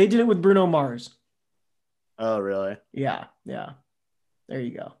did it with Bruno Mars. Oh really? Yeah. There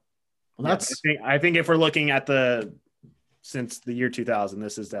you go. Well, that's. I think if we're looking at since the year 2000,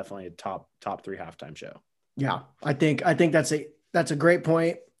 this is definitely a top 3 halftime show. Yeah, I think that's a great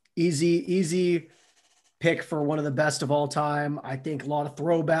point. Easy pick for one of the best of all time. I think a lot of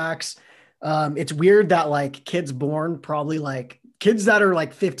throwbacks. It's weird that like kids born probably like kids that are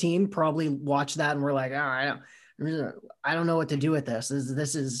like 15 probably watch that and we're like, I don't know what to do with this.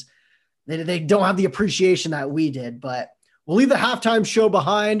 This is they don't have the appreciation that we did. But we'll leave the halftime show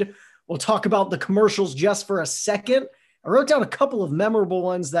behind. We'll talk about the commercials just for a second. I wrote down a couple of memorable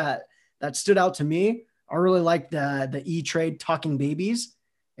ones that stood out to me. I really like the E-Trade Talking Babies.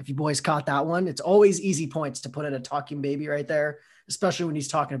 If you boys caught that one, it's always easy points to put in a talking baby right there, especially when he's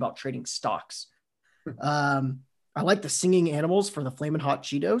talking about trading stocks. I like the singing animals for the Flamin' Hot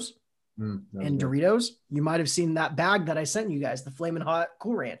Cheetos and Doritos. You might have seen that bag that I sent you guys, the Flamin' Hot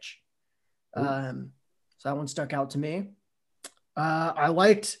Cool Ranch. So that one stuck out to me. I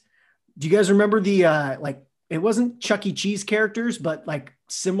liked, do you guys remember the, it wasn't Chuck E. Cheese characters, but like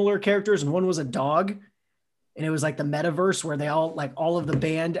similar characters. And one was a dog. And it was like the metaverse where they all of the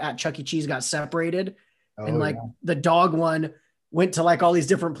band at Chuck E. Cheese got separated. The dog one went to like all these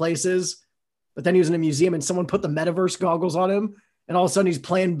different places, but then he was in a museum and someone put the metaverse goggles on him. And all of a sudden he's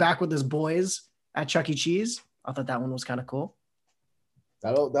playing back with his boys at Chuck E. Cheese. I thought that one was kind of cool.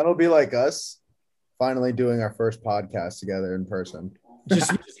 That'll be like us finally doing our first podcast together in person. You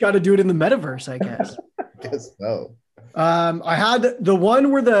just got to do it in the metaverse, I guess. I guess so. I had the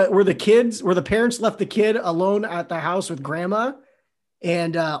one where the parents left the kid alone at the house with grandma,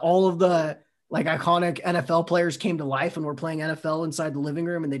 and all of the like iconic NFL players came to life and were playing NFL inside the living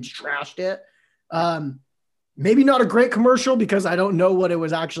room, and they just trashed it. Maybe not a great commercial because I don't know what it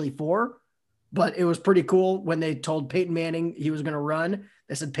was actually for, but it was pretty cool when they told Peyton Manning he was going to run.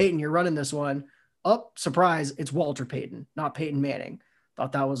 They said, "Peyton, you're running this one." Oh, surprise! It's Walter Payton, not Peyton Manning.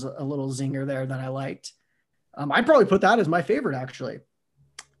 Thought that was a little zinger there that I liked. I'd probably put that as my favorite, actually.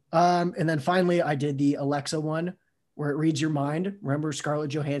 And then finally, I did the Alexa one where it reads your mind. Remember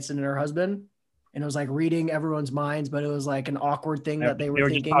Scarlett Johansson and her husband? And it was like reading everyone's minds, but it was like an awkward thing that they were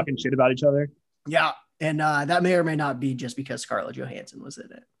thinking. Just talking shit about each other. Yeah. And that may or may not be just because Scarlett Johansson was in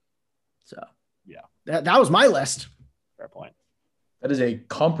it. So, yeah, that was my list. Fair point. That is a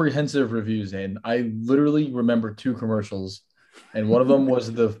comprehensive review, Zane. I literally remember 2 commercials, and one of them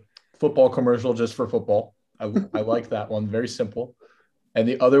was the football commercial just for football. I like that one. Very simple. and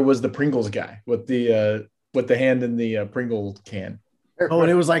the other was the Pringles guy with the hand in the Pringle can. Oh,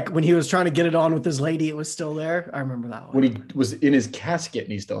 and it was like when he was trying to get it on with his lady, it was still there. I remember that one. When he was in his casket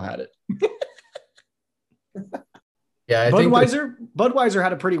and he still had it. Yeah, I Budweiser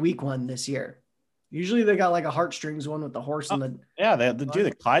had a pretty weak one this year. Usually they got like a heartstrings one with the horse and the. Yeah, the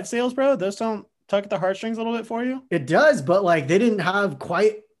Clydesdales, bro. Those don't tug at the heartstrings a little bit for you. It does, but like they didn't have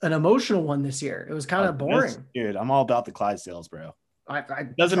quite an emotional one this year. It was kind of boring. Dude, I'm all about the Clydesdales, bro.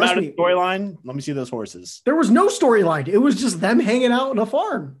 Doesn't matter the storyline. Let me see those horses. There was no storyline. It was just them hanging out in a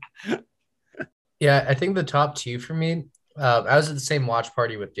farm. Yeah, I think the top two for me, I was at the same watch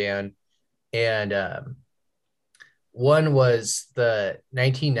party with Dan, and one was the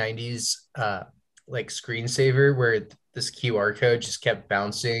 1990s like screensaver where this QR code just kept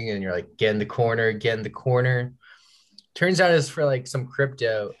bouncing and you're like, get in the corner. Turns out it's for like some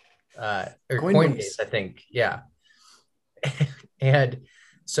crypto or Coinbase, I think. Yeah. And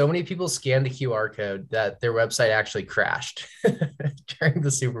so many people scanned the QR code that their website actually crashed during the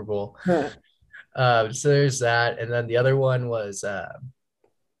Super Bowl. So there's that. And then the other one was, I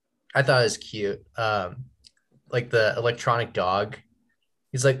thought it was cute. Like the electronic dog.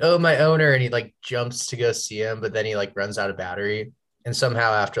 He's like, oh, my owner. And he like jumps to go see him, but then he like runs out of battery. And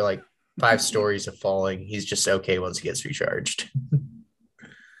somehow after like 5 stories of falling, he's just okay once he gets recharged.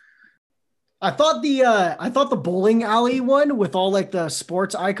 I thought the bowling alley one with all like the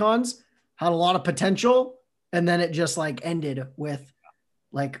sports icons had a lot of potential. And then it just like ended with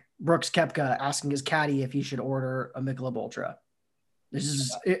like Brooks Koepka asking his caddy if he should order a Michelob Ultra.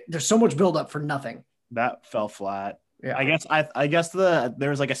 There's so much buildup for nothing. That fell flat. Yeah. I guess there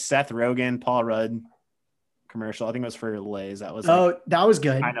was like a Seth Rogen, Paul Rudd commercial. I think it was for Lay's. That was that was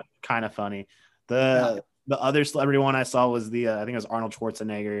good. Kind of funny. The other celebrity one I saw was I think it was Arnold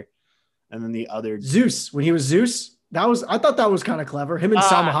Schwarzenegger, and then the other Zeus when he was Zeus. I thought that was kind of clever. Him and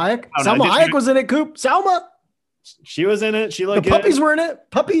Salma Hayek. Salma Hayek was in it. Coop. Salma. She was in it. She looked. The puppies were in it.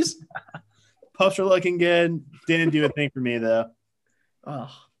 Puppies. Pups were looking good. Didn't do a thing for me though.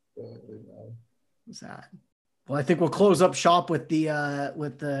 Oh, what's that? Well, I think we'll close up shop with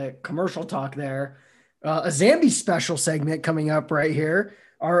the commercial talk there. A Zambi special segment coming up right here.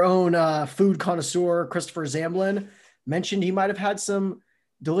 Our own food connoisseur, Christopher Zamblin, mentioned he might have had some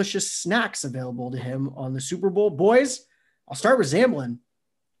delicious snacks available to him on the Super Bowl. Boys, I'll start with Zamblin.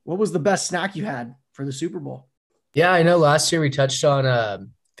 What was the best snack you had for the Super Bowl? Yeah, I know last year we touched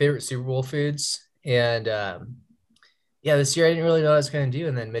on favorite Super Bowl foods. And this year I didn't really know what I was going to do.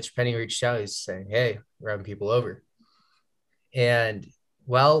 And then Mitch Penny reached out. He's saying, hey, we're having people over. And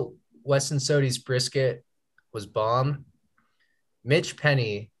while Weston Sody's brisket was bomb, Mitch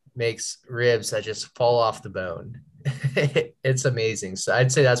Penny makes ribs that just fall off the bone. It's amazing. So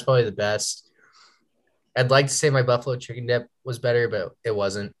I'd say that's probably the best. I'd like to say my buffalo chicken dip was better, but it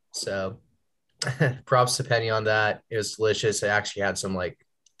wasn't. So props to Penny on that. It was delicious. I actually had some like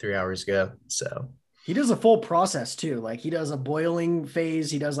 3 hours ago. So he does a full process too. Like he does a boiling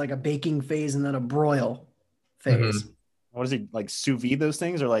phase, he does like a baking phase, and then a broil phase. Mm-hmm. What is he like, sous vide those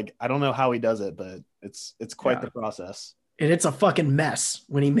things? Or like, I don't know how he does it, but it's quite the process. And it's a fucking mess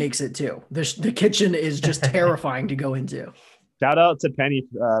when he makes it too. The kitchen is just terrifying to go into. Shout out to Penny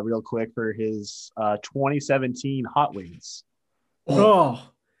real quick for his 2017 Hot Wings. Oh,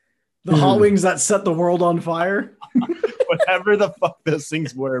 the Hot Wings that set the world on fire. Whatever the fuck those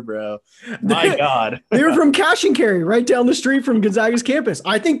things were, bro. My God. They were from Cash and Carry right down the street from Gonzaga's campus.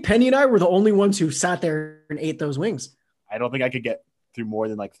 I think Penny and I were the only ones who sat there and ate those wings. I don't think I could get through more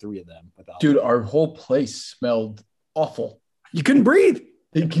than like 3 of them. Dude, our whole place smelled awful. You couldn't breathe.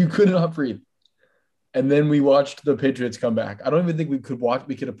 You could not breathe. And then we watched the Patriots come back. I don't even think we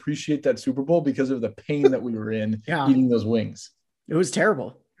could appreciate that Super Bowl because of the pain that we were in eating those wings. It was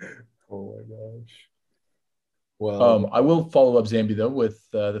terrible. Oh my gosh. Well, I will follow up Zambi though with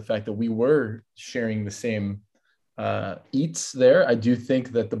the fact that we were sharing the same eats there. I do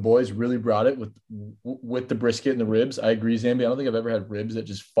think that the boys really brought it with the brisket and the ribs. I agree, Zambi. I don't think I've ever had ribs that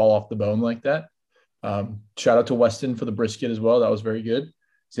just fall off the bone like that. Shout out to Weston for the brisket as well. That was very good.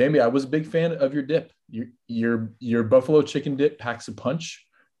 Zambi, I was a big fan of your dip. Your buffalo chicken dip packs a punch,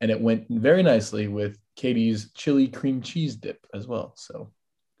 and it went very nicely with Katie's chili cream cheese dip as well. So,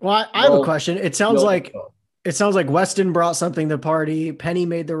 well, I have a question. It sounds like Weston brought something to the party. Penny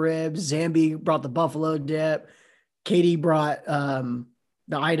made the ribs. Zambi brought the buffalo dip. Katie brought the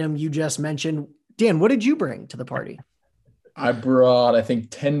item you just mentioned. Dan, what did you bring to the party? I brought, I think,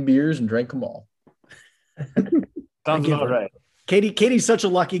 10 beers and drank them all. Sounds about right. Katie's such a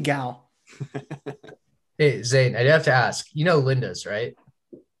lucky gal. Hey, Zane, I'd have to ask. You know Linda's, right?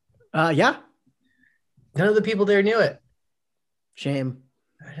 Yeah. None of the people there knew it. Shame.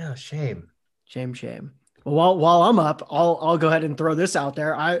 I know, shame. Shame. Well, while I'm up, I'll go ahead and throw this out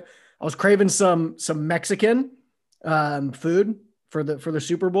there. I was craving some Mexican food for the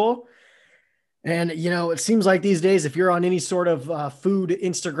Super Bowl. And, it seems like these days, if you're on any sort of food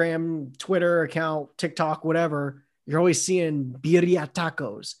Instagram, Twitter account, TikTok, whatever, you're always seeing birria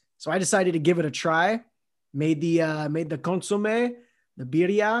tacos. So I decided to give it a try. Made the consomme, the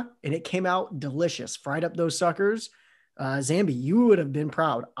birria, and it came out delicious. Fried up those suckers. Zambi, you would have been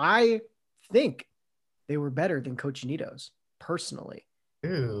proud. I think they were better than Cochinitos, personally.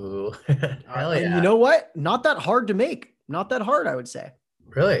 Ooh, hell yeah. And you know what? Not that hard to make. Not that hard, I would say.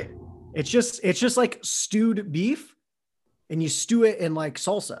 Really? It's just like stewed beef, and you stew it in like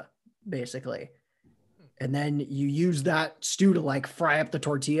salsa, basically. And then you use that stew to like fry up the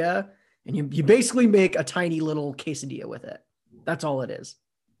tortilla, and you basically make a tiny little quesadilla with it. That's all it is.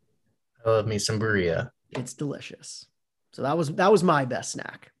 I love me some burrito. It's delicious. So that was my best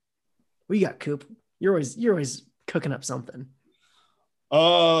snack. What you got, Coop? You're always cooking up something.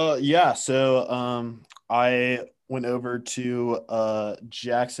 Yeah. So I went over to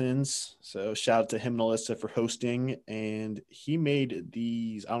Jackson's. So shout out to him and Alyssa for hosting. And he made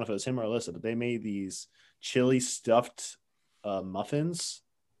these, I don't know if it was him or Alyssa, but they made these chili stuffed muffins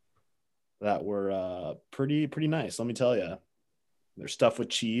that were pretty nice. Let me tell you. They're stuffed with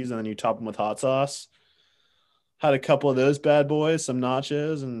cheese, and then you top them with hot sauce. Had a couple of those bad boys, some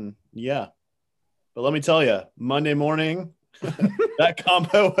nachos, and yeah. But let me tell you, Monday morning, that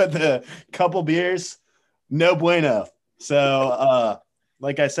combo with a couple beers, no bueno. So,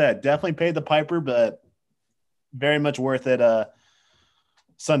 like I said, definitely paid the piper, but very much worth it.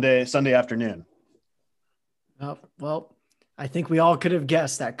 Sunday afternoon. Oh, well, I think we all could have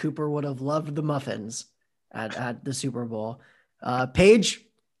guessed that Cooper would have loved the muffins at the Super Bowl. Paige,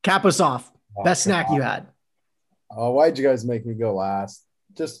 cap us off. Best snack you had. Oh, why'd you guys make me go last?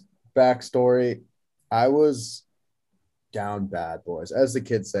 Just backstory. I was down bad, boys. As the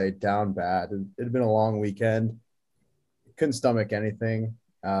kids say, down bad. It had been a long weekend. Couldn't stomach anything.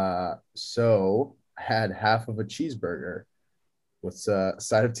 So I had half of a cheeseburger with a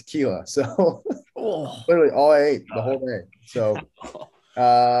side of tequila. So literally all I ate the whole day. So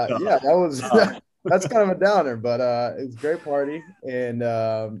yeah, that was that's kind of a downer, but it was a great party, and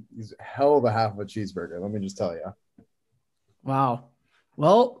it's a hell of a half of a cheeseburger. Let me just tell you. Wow.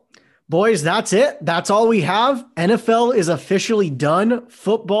 Well, boys, that's it. That's all we have. NFL is officially done.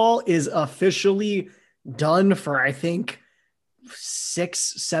 Football is officially done for, I think,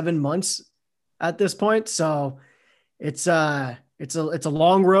 6-7 months at this point. So it's a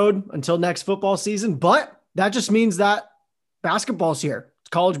long road until next football season, but that just means that basketball's here.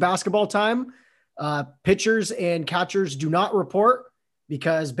 It's college basketball time. Pitchers and catchers do not report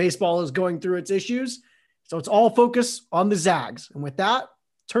because baseball is going through its issues. So it's all focus on the Zags. And with that,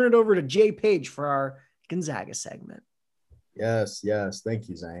 turn it over to Jay Page for our Gonzaga segment. Yes. Thank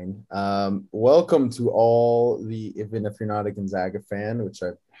you, Zane. Welcome to all even if you're not a Gonzaga fan, which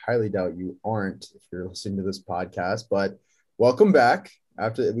I highly doubt you aren't if you're listening to this podcast, but welcome back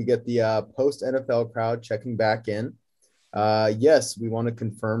after we get the post NFL crowd checking back in. Yes, we want to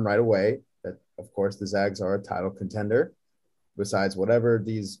confirm right away that, of course, the Zags are a title contender. Besides whatever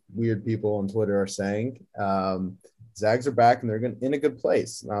these weird people on Twitter are saying, Zags are back and they're in a good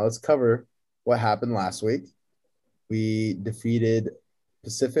place. Now let's cover what happened last week. We defeated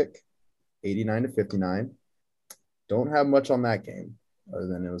Pacific 89-59. Don't have much on that game other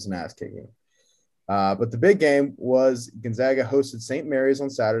than it was an ass kicking. But the big game was Gonzaga hosted St. Mary's on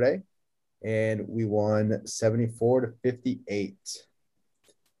Saturday, and we won 74-58.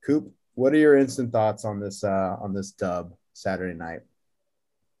 Coop, what are your instant thoughts on this dub Saturday night?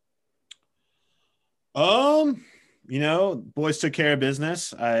 Boys took care of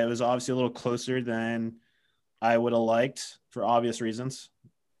business. It was obviously a little closer than I would have liked for obvious reasons.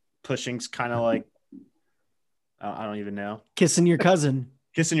 Pushing's kind of like, I don't even know. Kissing your cousin.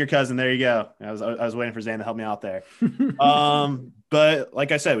 There you go. I was waiting for Zane to help me out there. But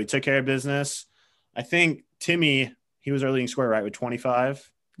like I said, we took care of business. I think Timmy, he was our leading scorer, right, with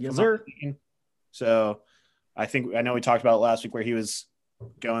 25. Yes, sir. So I know we talked about it last week where he was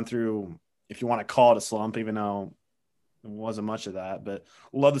going through, if you want to call it a slump, even though there wasn't much of that, but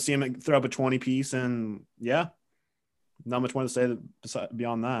love to see him throw up a 20 piece, and yeah, not much more to say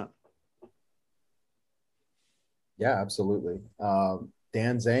beyond that. Yeah, absolutely.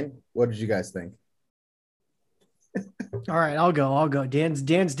 Dan, Zane, what did you guys think? All right, I'll go. Dan's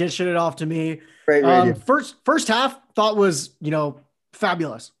dishing it off to me. Great radio. First half thought was,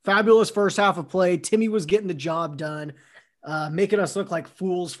 fabulous first half of play. Timmy was getting the job done, making us look like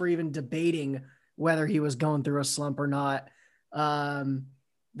fools for even debating whether he was going through a slump or not. The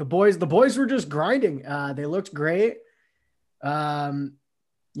boys were just grinding. They looked great. I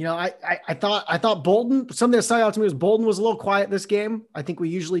thought Bolden, something that stuck out to me was Bolden was a little quiet this game. I think we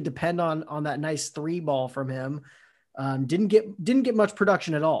usually depend on that nice 3 ball from him. Didn't get much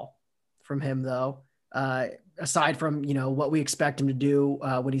production at all from him though. Aside from, what we expect him to do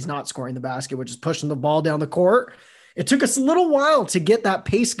when he's not scoring the basket, which is pushing the ball down the court. It took us a little while to get that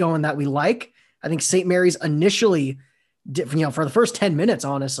pace going that we like. I think St. Mary's initially did, for the first 10 minutes,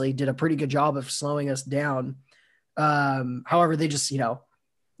 honestly, did a pretty good job of slowing us down. However, they just,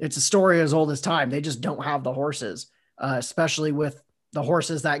 it's a story as old as time. They just don't have the horses, especially with the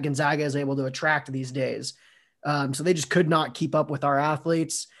horses that Gonzaga is able to attract these days. So they just could not keep up with our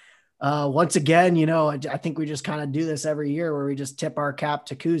athletes. Once again, I think we just kind of do this every year where we just tip our cap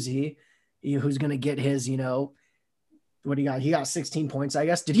to Kuzi, who's going to get his, what he got? He got 16 points, I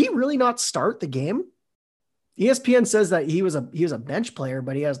guess. Did he really not start the game? ESPN says that he was a bench player,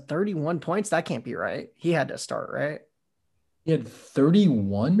 but he has 31 points. That can't be right. He had to start, right? He had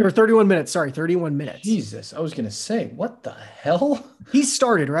 31 or 31 minutes. Sorry, 31 minutes. Jesus, I was going to say, what the hell? He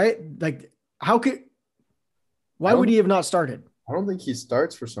started, right? Like, why would he have not started? I don't think he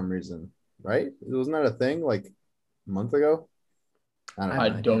starts for some reason, right? Wasn't that a thing like a month ago? I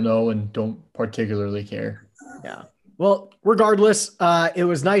don't know and don't particularly care. Yeah. Well, regardless, it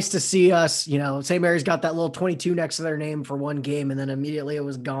was nice to see us, St. Mary's got that little 22 next to their name for one game, and then immediately it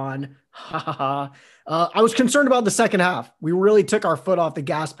was gone. I was concerned about the second half. We really took our foot off the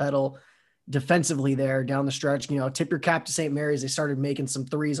gas pedal defensively there down the stretch. Tip your cap to St. Mary's. They started making some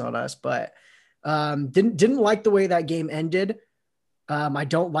threes on us, but didn't like the way that game ended. I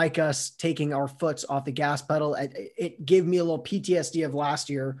don't like us taking our foot off the gas pedal. It gave me a little PTSD of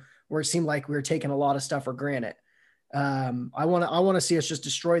last year where it seemed like we were taking a lot of stuff for granted. I want to see us just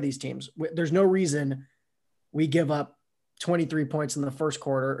destroy these teams. There's no reason we give up 23 points in the first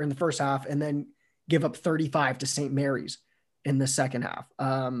quarter or in the first half and then give up 35 to St. Mary's in the second half.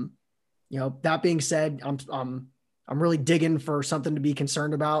 That being said, I'm really digging for something to be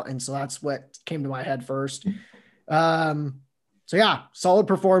concerned about. And so that's what came to my head first. So yeah, solid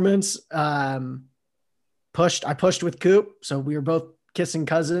performance. I pushed with Coop. So we were both kissing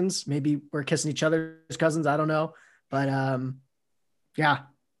cousins. Maybe we're kissing each other's cousins. I don't know. But yeah,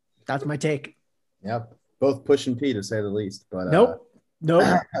 that's my take. Yep. Both pushing P to say the least. But nope.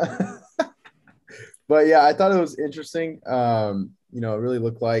 But yeah, I thought it was interesting. It really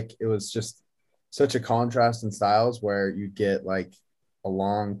looked like it was just such a contrast in styles where you get like a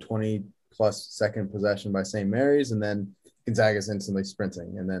long 20 plus second possession by St. Mary's, and then Gonzaga's instantly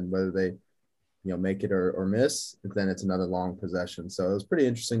sprinting. And then whether they, make it or miss, then it's another long possession. So it was pretty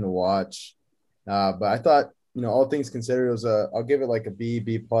interesting to watch. But I thought, all things considered, it was I'll give it like a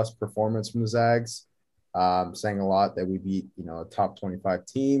B plus performance from the Zags. Saying a lot that we beat, a top 25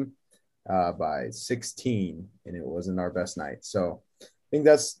 team by 16, and it wasn't our best night. So I think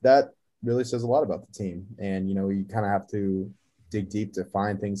that really says a lot about the team. And, you kind of have to dig deep to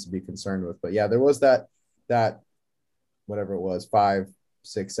find things to be concerned with. But yeah, there was that whatever it was, 5,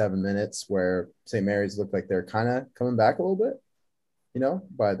 6, 7 minutes where St. Mary's looked like they're kind of coming back a little bit,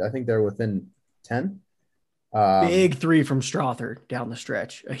 but I think they're within 10. Big 3 from Strother down the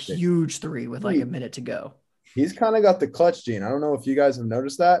stretch, a huge 3 with like a minute to go. He's kind of got the clutch gene. I don't know if you guys have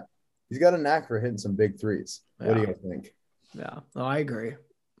noticed that. He's got a knack for hitting some big threes. Yeah. What do you guys think? Yeah, I agree.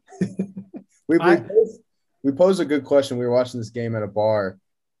 We posed a good question. We were watching this game at a bar.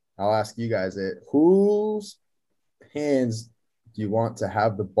 I'll ask you guys it. Whose hands do you want to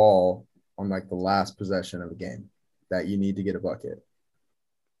have the ball on like the last possession of a game that you need to get a bucket?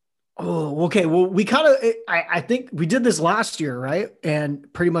 Oh, okay. Well, we kind of, I think we did this last year, right?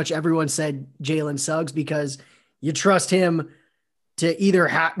 And pretty much everyone said Jalen Suggs because you trust him to either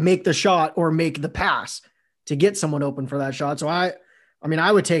make the shot or make the pass to get someone open for that shot. So I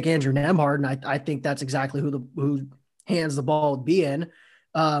would take Andrew Nemhard, and I think that's exactly who hands the ball would be in.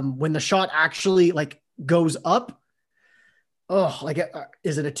 When the shot actually like goes up,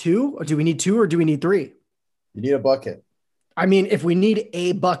 is it a 2 or do we need 2 or do we need 3? You need a bucket. If we need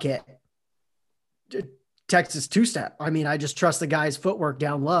a bucket, Texas 2-step. I just trust the guy's footwork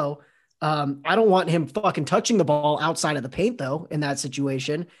down low. I don't want him fucking touching the ball outside of the paint though. In that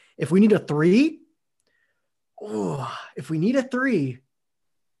situation, if we need a 3,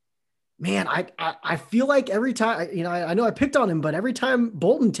 man, I feel like every time, I know I picked on him, but every time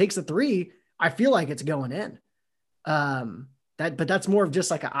Bolton takes a 3, I feel like it's going in. But that's more of just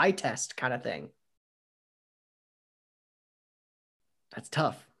like an eye test kind of thing. That's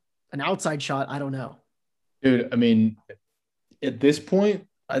tough. An outside shot, I don't know. Dude, at this point,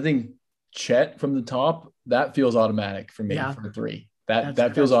 I think Chet from the top, that feels automatic for me for a 3.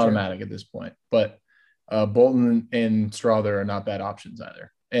 That feels automatic at this point. But Bolton and Strother are not bad options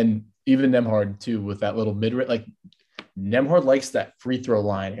either. And even Nemhard too, with that little mid-range. Like Nemhard likes that free throw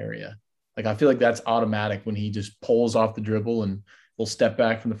line area. Like I feel like that's automatic when he just pulls off the dribble and will step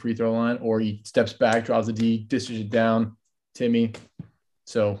back from the free throw line, or he steps back, draws the D, dishes it down, Timmy.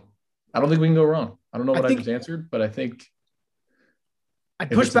 So I don't think we can go wrong. I don't know what I just answered, but I think I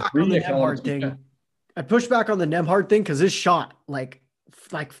push back on the Nemhard thing. I push back on the Nemhard thing because his shot, like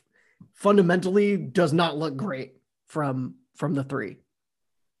fundamentally, does not look great from the 3.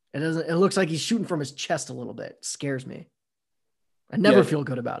 It doesn't. It looks like he's shooting from his chest a little bit. It scares me. I never feel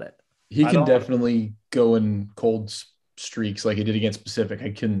good about it. He can definitely go in cold streaks like he did against Pacific. I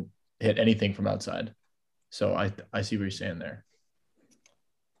couldn't hit anything from outside. So I see what you're saying there.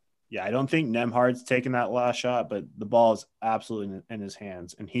 Yeah, I don't think Nemhard's taking that last shot, but the ball is absolutely in his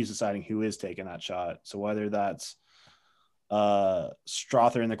hands, and he's deciding who is taking that shot. So whether that's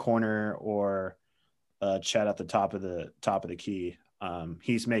Strother in the corner or Chet at the top of the key,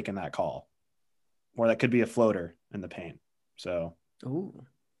 he's making that call. Or that could be a floater in the paint. So, ooh,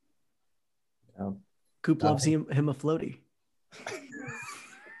 Coop loves him a floaty.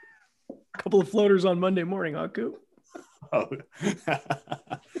 Couple of floaters on Monday morning, huh, Coop? Oh,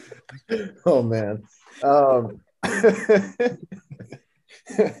 oh man.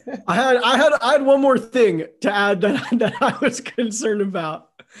 I had one more thing to add that I was concerned about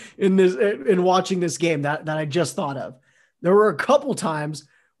in watching this game that I just thought of. There were a couple times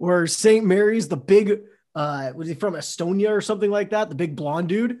where St. Mary's, the big was he from Estonia or something like that? The big blonde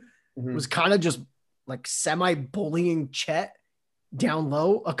dude was kind of just like semi-bullying Chet down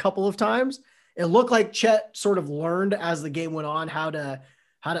low a couple of times. It looked like Chet sort of learned as the game went on how to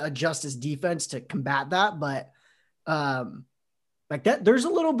adjust his defense to combat that. But like that, there's a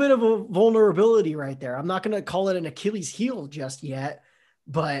little bit of a vulnerability right there. I'm not going to call it an Achilles heel just yet,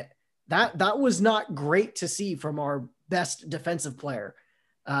 but that was not great to see from our best defensive player.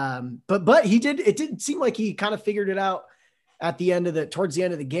 But it did seem like he kind of figured it out at the end of towards the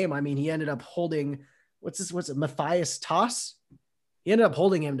end of the game. I mean, he ended up holding, what's it? Matthias Toss. He ended up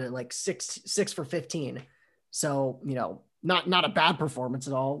holding him to like 6 for 15. So, not a bad performance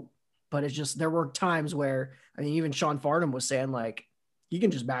at all, but it's just, there were times where, I mean, even Sean Farnham was saying like, you can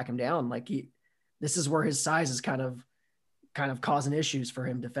just back him down. Like this is where his size is kind of causing issues for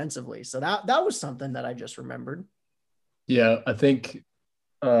him defensively. So that was something that I just remembered. Yeah. I think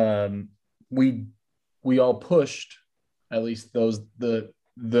we all pushed, at least the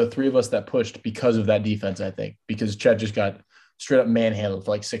 3 of us that pushed because of that defense, I think, because Chet just got straight up manhandled for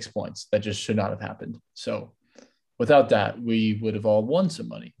like 6 points. That just should not have happened. So without that, we would have all won some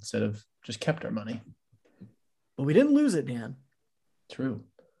money instead of just kept our money. But we didn't lose it, Dan. True.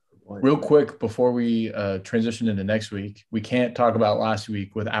 Real quick, before we transition into next week, we can't talk about last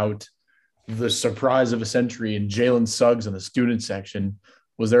week without the surprise of a century and Jalen Suggs in the student section.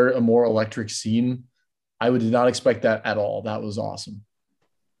 Was there a more electric scene? I did not expect that at all. That was awesome.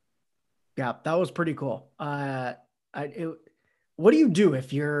 Yeah, that was pretty cool. What do you do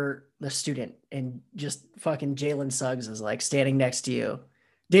if you're the student and just fucking Jalen Suggs is like standing next to you?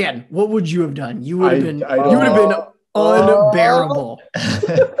 Dan, what would you have done? You would have been unbearable.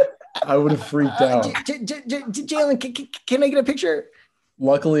 I would have freaked out. Jalen, can I get a picture?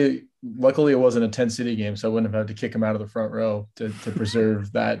 Luckily it wasn't a 10-city game, so I wouldn't have had to kick him out of the front row to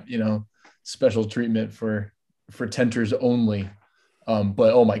preserve that, special treatment for tenters only.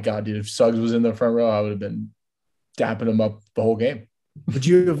 But oh my God, dude, if Suggs was in the front row, I would have been dapping him up the whole game. Would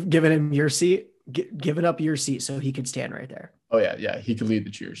you have given him your seat, given up your seat so he could stand right there? Oh yeah. He could lead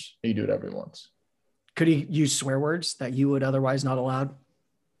the cheers. He could do whatever he wants. Could he use swear words that you would otherwise not allowed?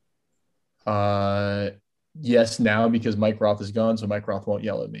 Yes, now because Mike Roth is gone, so Mike Roth won't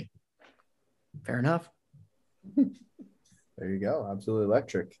yell at me. Fair enough. There you go. Absolutely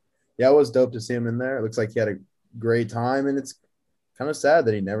electric. Yeah, it was dope to see him in there. It looks like he had a great time, and it's kind of sad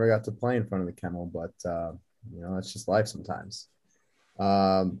that he never got to play in front of the Kennel, but that's just life sometimes.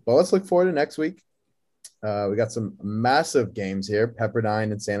 But let's look forward to next week. We got some massive games here.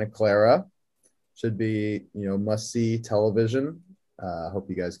 Pepperdine and Santa Clara should be, must-see television. Hope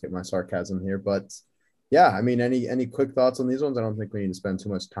you guys get my sarcasm here, but yeah, I mean, any quick thoughts on these ones? I don't think we need to spend too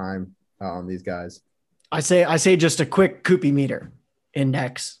much time on these guys. I say just a quick Koopy meter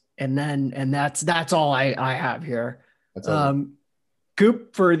index, and that's all I have here.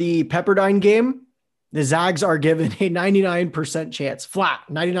 Coop, for the Pepperdine game, the Zags are given a 99% chance,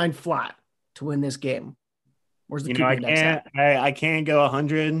 99 flat, to win this game. Where's the Koop index at? I can't go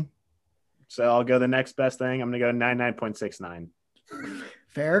 100, so I'll go the next best thing. I'm going to go 99.69.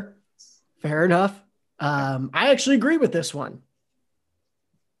 Fair enough. I actually agree with this one.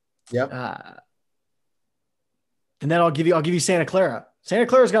 Yep. And then I'll give you Santa Clara. Santa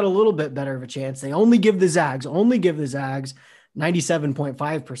Clara's got a little bit better of a chance. They only give the Zags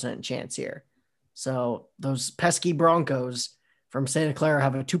 97.5% chance here. So those pesky Broncos from Santa Clara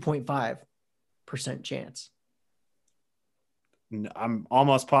have a 2.5% chance. I'm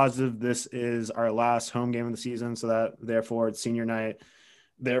almost positive this is our last home game of the season. So that therefore it's senior night.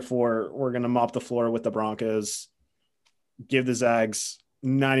 Therefore, we're going to mop the floor with the Broncos. Give the Zags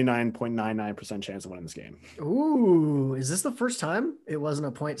 99.99% chance of winning this game. Ooh, is this the first time it wasn't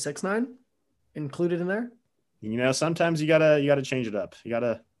a 0.69 included in there? You know, sometimes you gotta change it up.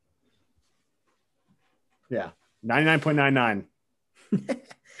 99.99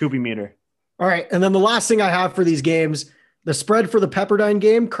 Koopy meter. All right, and then the last thing I have for these games, the spread for the Pepperdine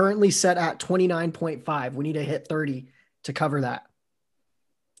game currently set at 29.5. We need to hit 30 to cover that.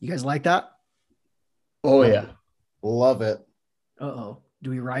 You guys like that? Oh yeah. Love it. Uh-oh. Do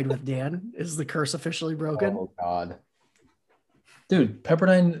we ride with Dan? Is the curse officially broken? Oh God. Dude,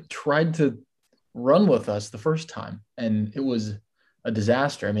 Pepperdine tried to run with us the first time, and it was a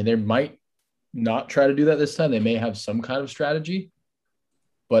disaster. I mean, they might not try to do that this time. They may have some kind of strategy,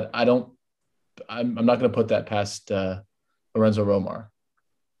 but I'm not going to put that past Lorenzo Romar.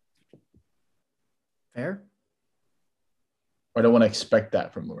 Fair. Or I don't want to expect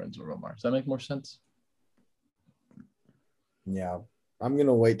that from Lorenzo Romar. Does that make more sense? Yeah. I'm going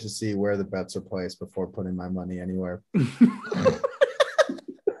to wait to see where the bets are placed before putting my money anywhere.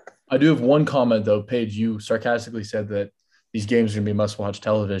 I do have one comment, though. Paige, you sarcastically said that these games are going to be must-watch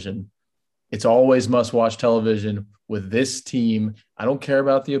television. It's always must-watch television with this team. I don't care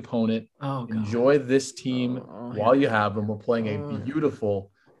about the opponent. Oh, God. Enjoy this team while you have them. We're playing a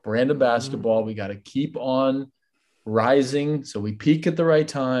beautiful brand of basketball. We got to keep on rising so we peak at the right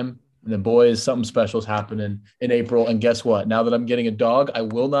time. And then, boys, something special is happening in April. And guess what? Now that I'm getting a dog, I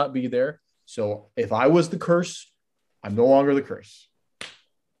will not be there. So if I was the curse, I'm no longer the curse.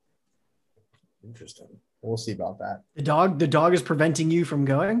 Interesting. We'll see about that. The dog is preventing you from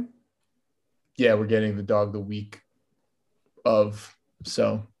going? Yeah, we're getting the dog the week of.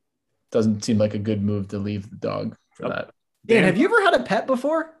 So doesn't seem like a good move to leave the dog for that. Dan, have you ever had a pet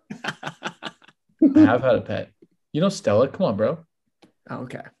before? I have had a pet. You know Stella? Come on, bro. Oh,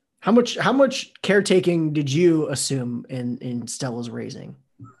 okay. How much caretaking did you assume in Stella's raising?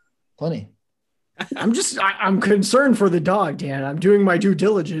 Plenty. I'm concerned for the dog, Dan. I'm doing my due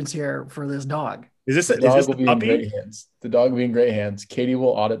diligence here for this dog. Is this The dog a will be in puppy? great hands. The dog will be in great hands. Katie will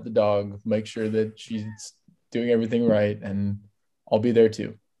audit the dog, make sure that she's doing everything right, and I'll be there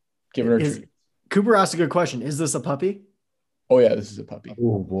too, giving her treats. Cooper asked a good question. Is this a puppy? Oh yeah, this is a puppy.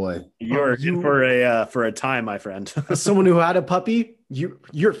 Oh boy. You're in for a time, my friend. As someone who had a puppy,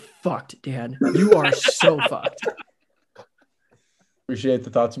 you're fucked, Dan. You are so fucked. Appreciate the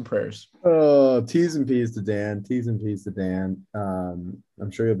thoughts and prayers. Oh, T's and P's to Dan. T's and P's to Dan.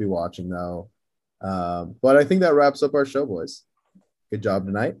 I'm sure you'll be watching though. But I think that wraps up our show, boys. Good job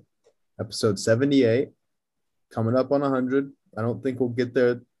tonight. Episode 78. Coming up on 100. I don't think we'll get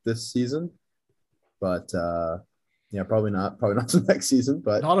there this season. But yeah, probably not. Probably not the next season.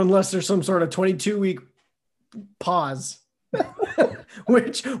 But Not unless there's some sort of 22-week pause.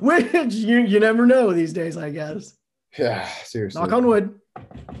 which you never know these days, I guess. yeah, seriously. Knock on wood.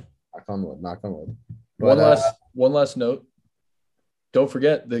 Knock on wood. Knock on wood. But, One last note. Don't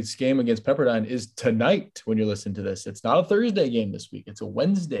forget this game against Pepperdine is tonight when you're listening to this. It's not a Thursday game this week. It's a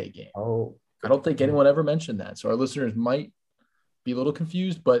Wednesday game. Oh, I don't think anyone ever mentioned that. So our listeners might be a little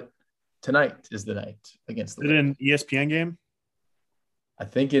confused, but tonight is the night against the Is it an ESPN game? I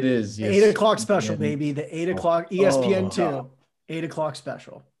think it is. Yes. 8 o'clock special, baby. The 8 o'clock ESPN 2. 8 o'clock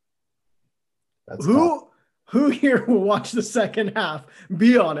special. that's tough. Who here will watch the second half?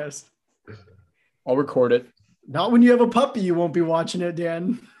 Be honest. I'll record it. Not when you have a puppy, you won't be watching it,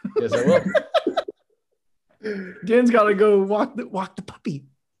 Dan. Yes, I will. Dan's got to go walk the puppy.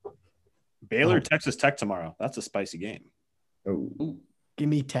 Baylor, Texas Tech tomorrow. That's a spicy game. Oh. Give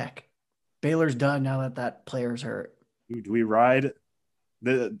me Tech. Baylor's done now that player's hurt. Ooh, do we ride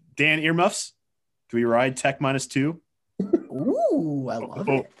the Dan earmuffs? Do we ride Tech -2? Ooh, I love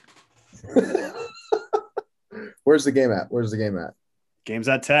it. Where's the game at? Game's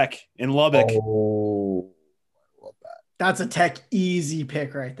at Tech in Lubbock. Oh, I love that. That's a Tech easy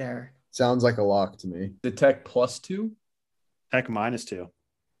pick right there. Sounds like a lock to me. The Tech +2. Tech -2.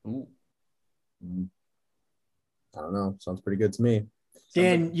 Ooh. I don't know. Sounds pretty good to me.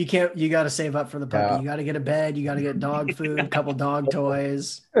 Dan, you got to save up for the puppy. Yeah. You got to get a bed. You got to get dog food, a couple dog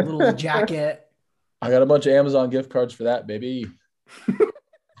toys, a little jacket. I got a bunch of Amazon gift cards for that, baby.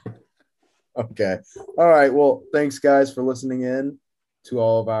 Okay. Okay. All right. Well, thanks guys for listening in to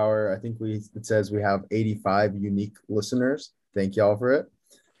all of our, I think it says we have 85 unique listeners. Thank y'all for it.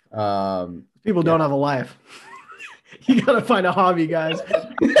 People don't have a life. You got to find a hobby, guys.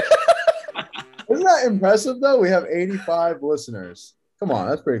 Isn't that impressive though? We have 85 listeners. Come on.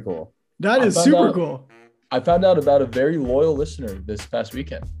 That's pretty cool. That is super cool. I found out about a very loyal listener this past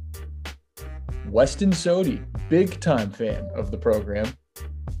weekend. Weston Sodi, big time fan of the program.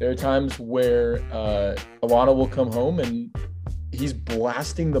 There are times where Alana will come home and he's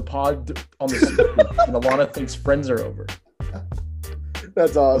blasting the pod on the speaker, and Alana thinks friends are over.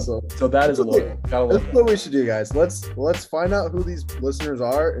 That's awesome. So that is loyal. That's what we should do, guys. Let's find out who these listeners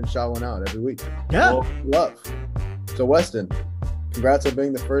are and shout one out every week. Yeah. Well, love. So Weston, congrats on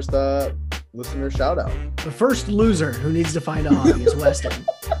being the first listener shout out. The first loser who needs to find a hobby is Weston.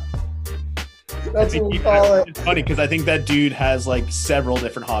 That's what we call it. It's funny because I think that dude has like several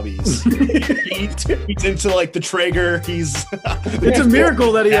different hobbies. He's into like the Traeger. It's a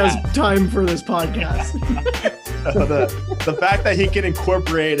miracle that he has time for this podcast. The fact that he can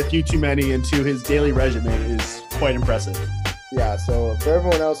incorporate a few too many into his daily regimen is quite impressive. Yeah, so for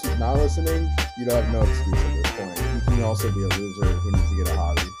everyone else who's not listening, you don't have no excuse at this point. You can also be a loser who needs to get a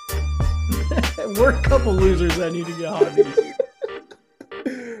hobby. We're a couple losers that need to get hobbies.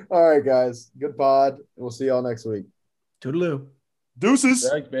 All right, guys. Good pod. We'll see y'all next week. Toodaloo. Deuces.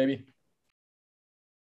 Thanks, baby.